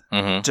Beth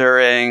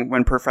during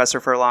when Professor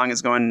Furlong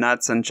is going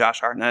nuts and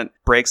Josh Hartnett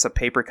breaks a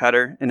paper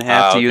cutter in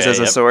half to use as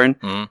a sword,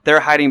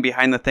 they're hiding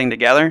behind the thing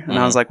together. And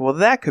I was like, well,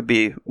 that could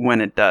be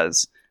when it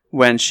does,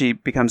 when she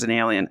becomes an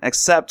alien.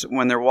 Except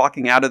when they're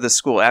walking out of the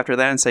school after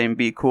that and saying,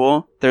 be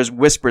cool, there's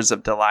whispers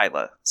of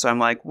Delilah. So I'm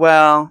like,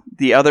 well,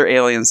 the other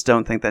aliens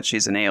don't think that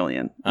she's an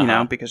alien, you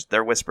know, because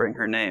they're whispering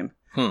her name.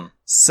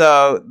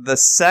 So the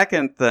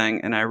second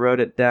thing, and I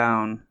wrote it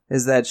down,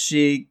 is that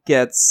she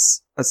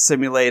gets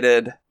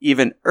assimilated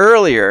even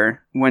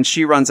earlier when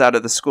she runs out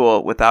of the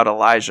school without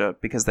Elijah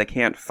because they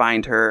can't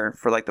find her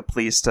for like the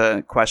police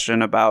to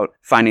question about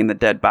finding the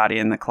dead body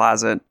in the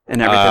closet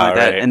and everything like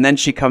that. And then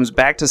she comes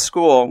back to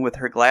school with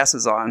her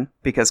glasses on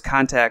because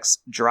contacts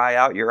dry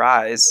out your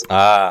eyes.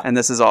 And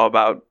this is all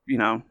about, you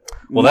know,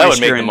 well, that would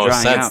make the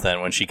most sense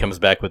then when she comes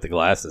back with the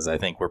glasses. I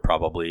think we're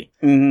probably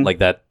like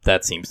that.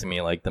 That seems to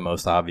me like the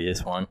most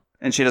obvious one.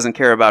 And she doesn't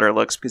care about her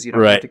looks because you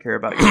don't have to care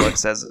about your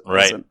looks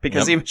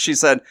because even she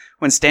said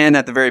when Stan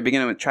at the very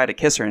beginning would try to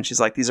kiss her and she's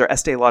like, these are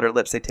Estee Lauder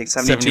lips. They take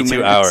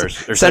 72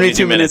 hours or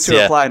 72 minutes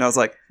to apply. And I was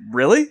like,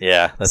 really?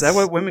 Yeah. Is that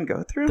what women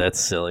go through? That's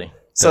silly.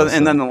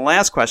 And then the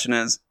last question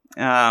is,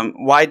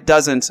 why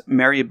doesn't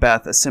Mary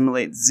Beth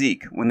assimilate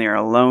Zeke when they are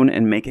alone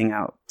and making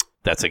out?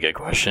 That's a good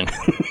question.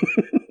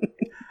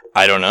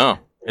 I don't know.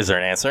 Is there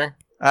an answer?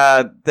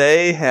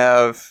 They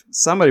have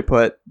somebody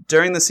put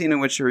during the scene in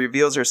which she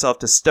reveals herself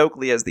to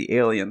Stokely as the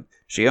alien,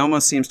 she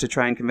almost seems to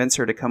try and convince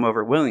her to come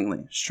over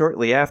willingly.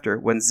 Shortly after,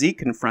 when Zeke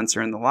confronts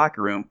her in the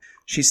locker room,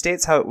 she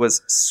states how it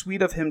was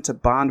sweet of him to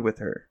bond with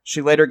her.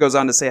 She later goes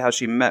on to say how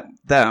she met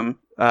them,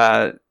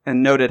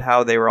 and noted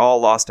how they were all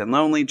lost and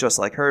lonely, just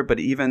like her, but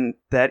even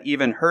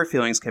her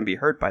feelings can be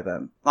hurt by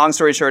them. Long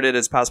story short, it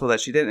is possible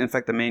that she didn't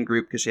infect the main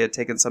group because she had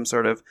taken some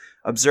sort of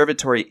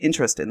observatory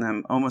interest in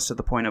them, almost to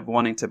the point of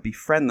wanting to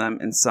befriend them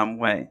in some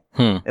way.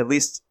 At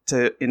least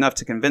enough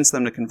to convince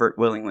them to convert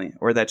willingly,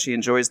 or that she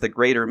enjoys the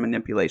greater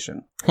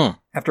manipulation.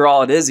 After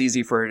all, it is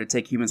easy for her to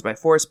take humans by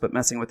force, but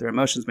messing with their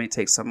emotions may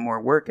take some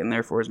more work and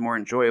therefore is more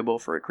enjoyable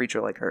for a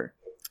creature like her.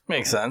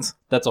 Makes sense.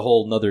 That's a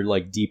whole nother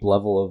deep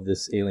level of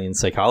this alien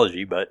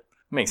psychology, but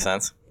makes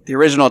sense. The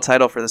original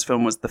title for this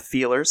film was The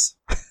Feelers.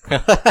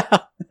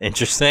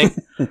 Interesting.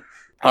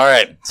 All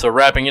right, so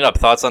wrapping it up,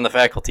 thoughts on The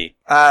Faculty?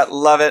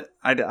 Love it.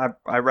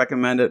 I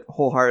recommend it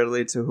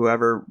wholeheartedly to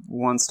whoever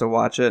wants to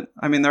watch it.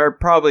 I mean, there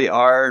probably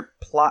are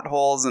plot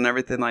holes and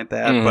everything like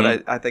that,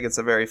 but I think it's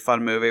a very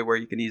fun movie where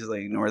you can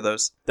easily ignore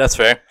those. That's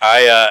fair.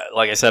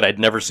 Like I said, I'd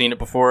never seen it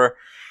before.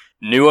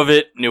 Knew of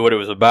it, knew what it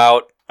was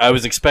about. I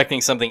was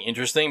expecting something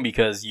interesting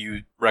because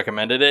you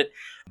recommended it,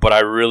 but I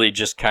really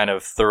just kind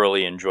of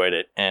thoroughly enjoyed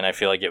it, and I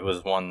feel like it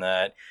was one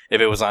that, if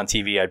it was on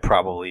TV, I'd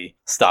probably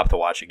stop to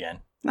watch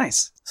again.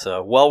 Nice.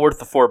 So, well worth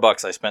the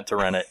 $4 I spent to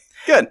rent it.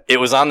 Good. It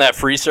was on that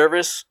free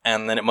service,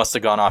 and then it must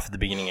have gone off at the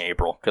beginning of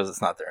April, because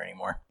it's not there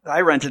anymore.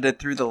 I rented it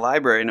through the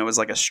library, and it was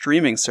like a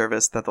streaming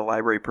service that the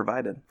library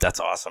provided. That's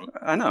awesome.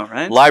 I know,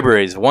 right?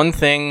 Libraries. One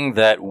thing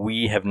that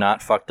we have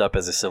not fucked up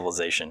as a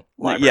civilization.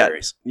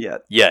 Libraries.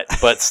 Yet.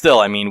 But still,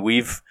 I mean,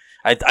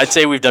 I'd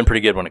say we've done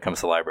pretty good when it comes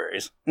to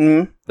libraries.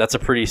 Mm-hmm. That's a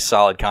pretty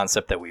solid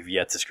concept that we've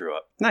yet to screw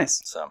up.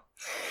 Nice. So,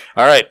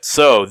 all right.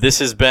 So this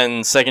has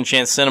been Second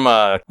Chance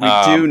Cinema. We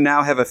do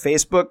now have a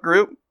Facebook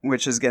group,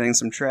 which is getting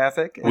some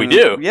traffic. We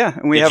do? Yeah.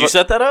 And Did you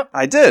set that up?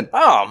 I did.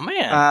 Oh,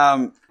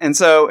 man.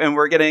 And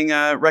we're getting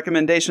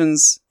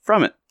recommendations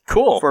from it.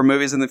 Cool. For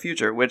movies in the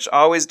future, which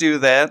always do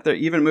that.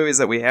 Even movies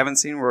that we haven't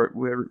seen,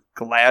 we're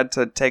glad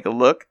to take a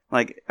look.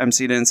 Like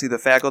MC didn't see The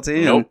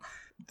Faculty. Nope. And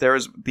there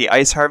was The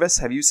Ice Harvest.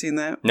 Have you seen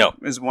that? No.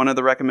 Is one of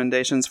the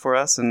recommendations for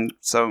us, and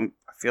so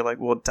I feel like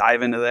we'll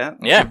dive into that.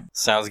 Yeah,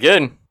 sounds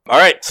good. All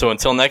right, so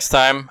until next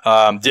time,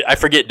 I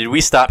forget, did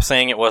we stop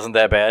saying it wasn't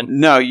that bad?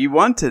 No, you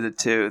wanted it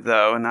to,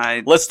 though,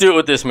 and Let's do it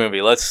with this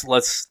movie. Let's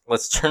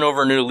turn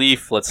over a new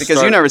leaf.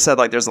 You never said,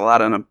 there's a lot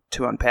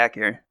to unpack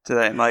here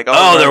today.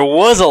 There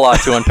was a lot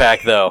to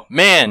unpack, though.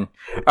 Man.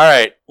 All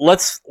right, we'll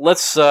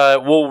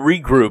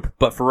regroup,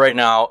 but for right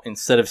now,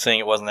 instead of saying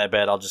it wasn't that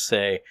bad, I'll just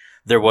say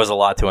there was a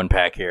lot to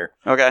unpack here.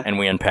 Okay. And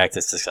we unpacked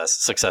it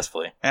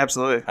successfully.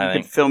 Absolutely. I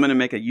think. Could film it and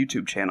make a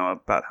YouTube channel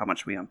about how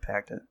much we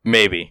unpacked it.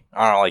 Maybe.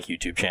 I don't like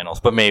YouTube channels,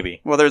 but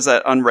maybe. Well, there's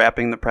that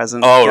unwrapping the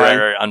present. Oh,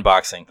 right.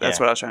 Unboxing. That's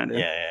what I was trying to do.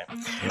 Yeah.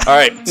 All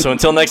right. So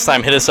until next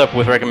time, hit us up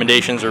with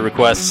recommendations or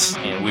requests,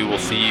 and we will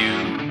see you,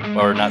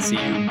 or not see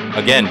you,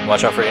 again.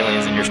 Watch out for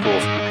aliens in your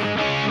schools.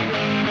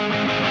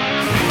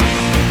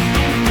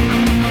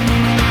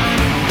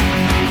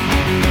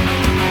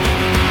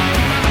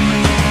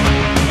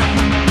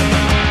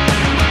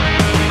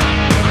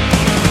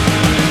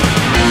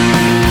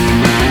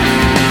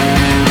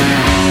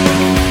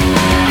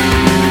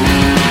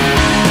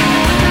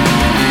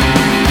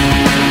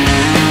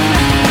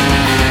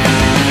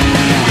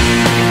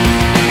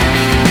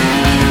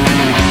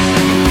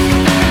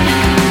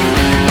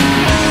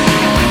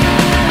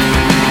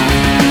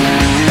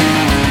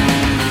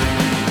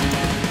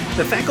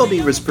 The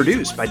Faculty was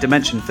produced by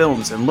Dimension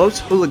Films and Los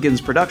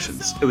Hooligans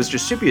Productions. It was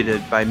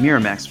distributed by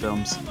Miramax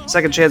Films.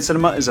 Second Chance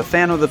Cinema is a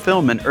fan of the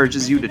film and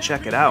urges you to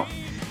check it out.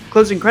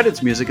 Closing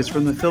credits music is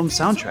from the film's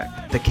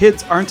soundtrack, The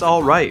Kids Aren't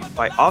All Right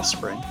by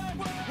Offspring.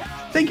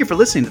 Thank you for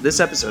listening to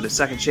this episode of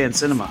Second Chance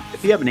Cinema.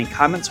 If you have any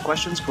comments,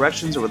 questions,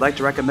 corrections, or would like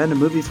to recommend a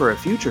movie for a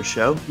future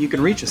show, you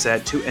can reach us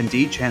at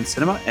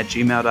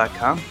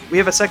 2ndchancecinema@gmail.com. We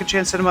have a Second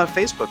Chance Cinema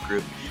Facebook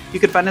group. You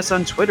can find us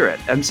on Twitter at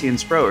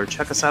MCandSpro or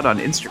check us out on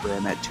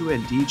Instagram at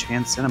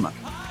 2ndchancecinema.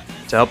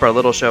 To help our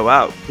little show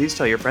out, please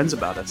tell your friends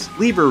about us,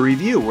 leave a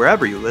review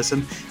wherever you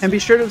listen, and be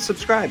sure to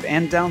subscribe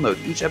and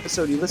download each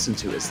episode you listen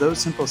to, as those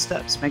simple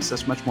steps makes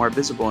us much more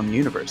visible in the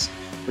universe,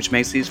 which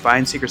makes these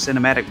fine secret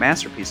cinematic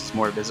masterpieces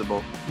more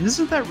visible. And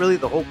isn't that really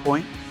the whole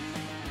point?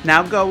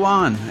 Now go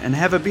on, and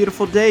have a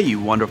beautiful day, you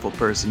wonderful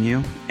person,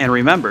 you. And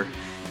remember,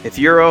 if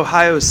your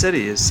Ohio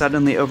City is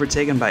suddenly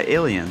overtaken by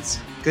aliens,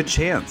 good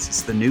chance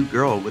it's the new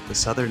girl with the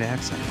southern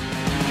accent.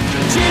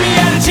 Jimmy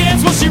had a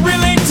chance, well she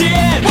really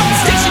did.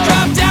 Instead she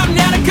dropped out and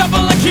had a couple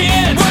of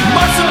kids.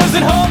 Marcelo's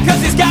at home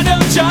cause he's got no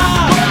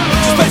job.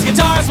 She plays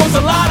guitar, smokes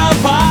a lot of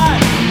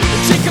pot.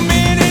 She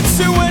committed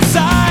suicide.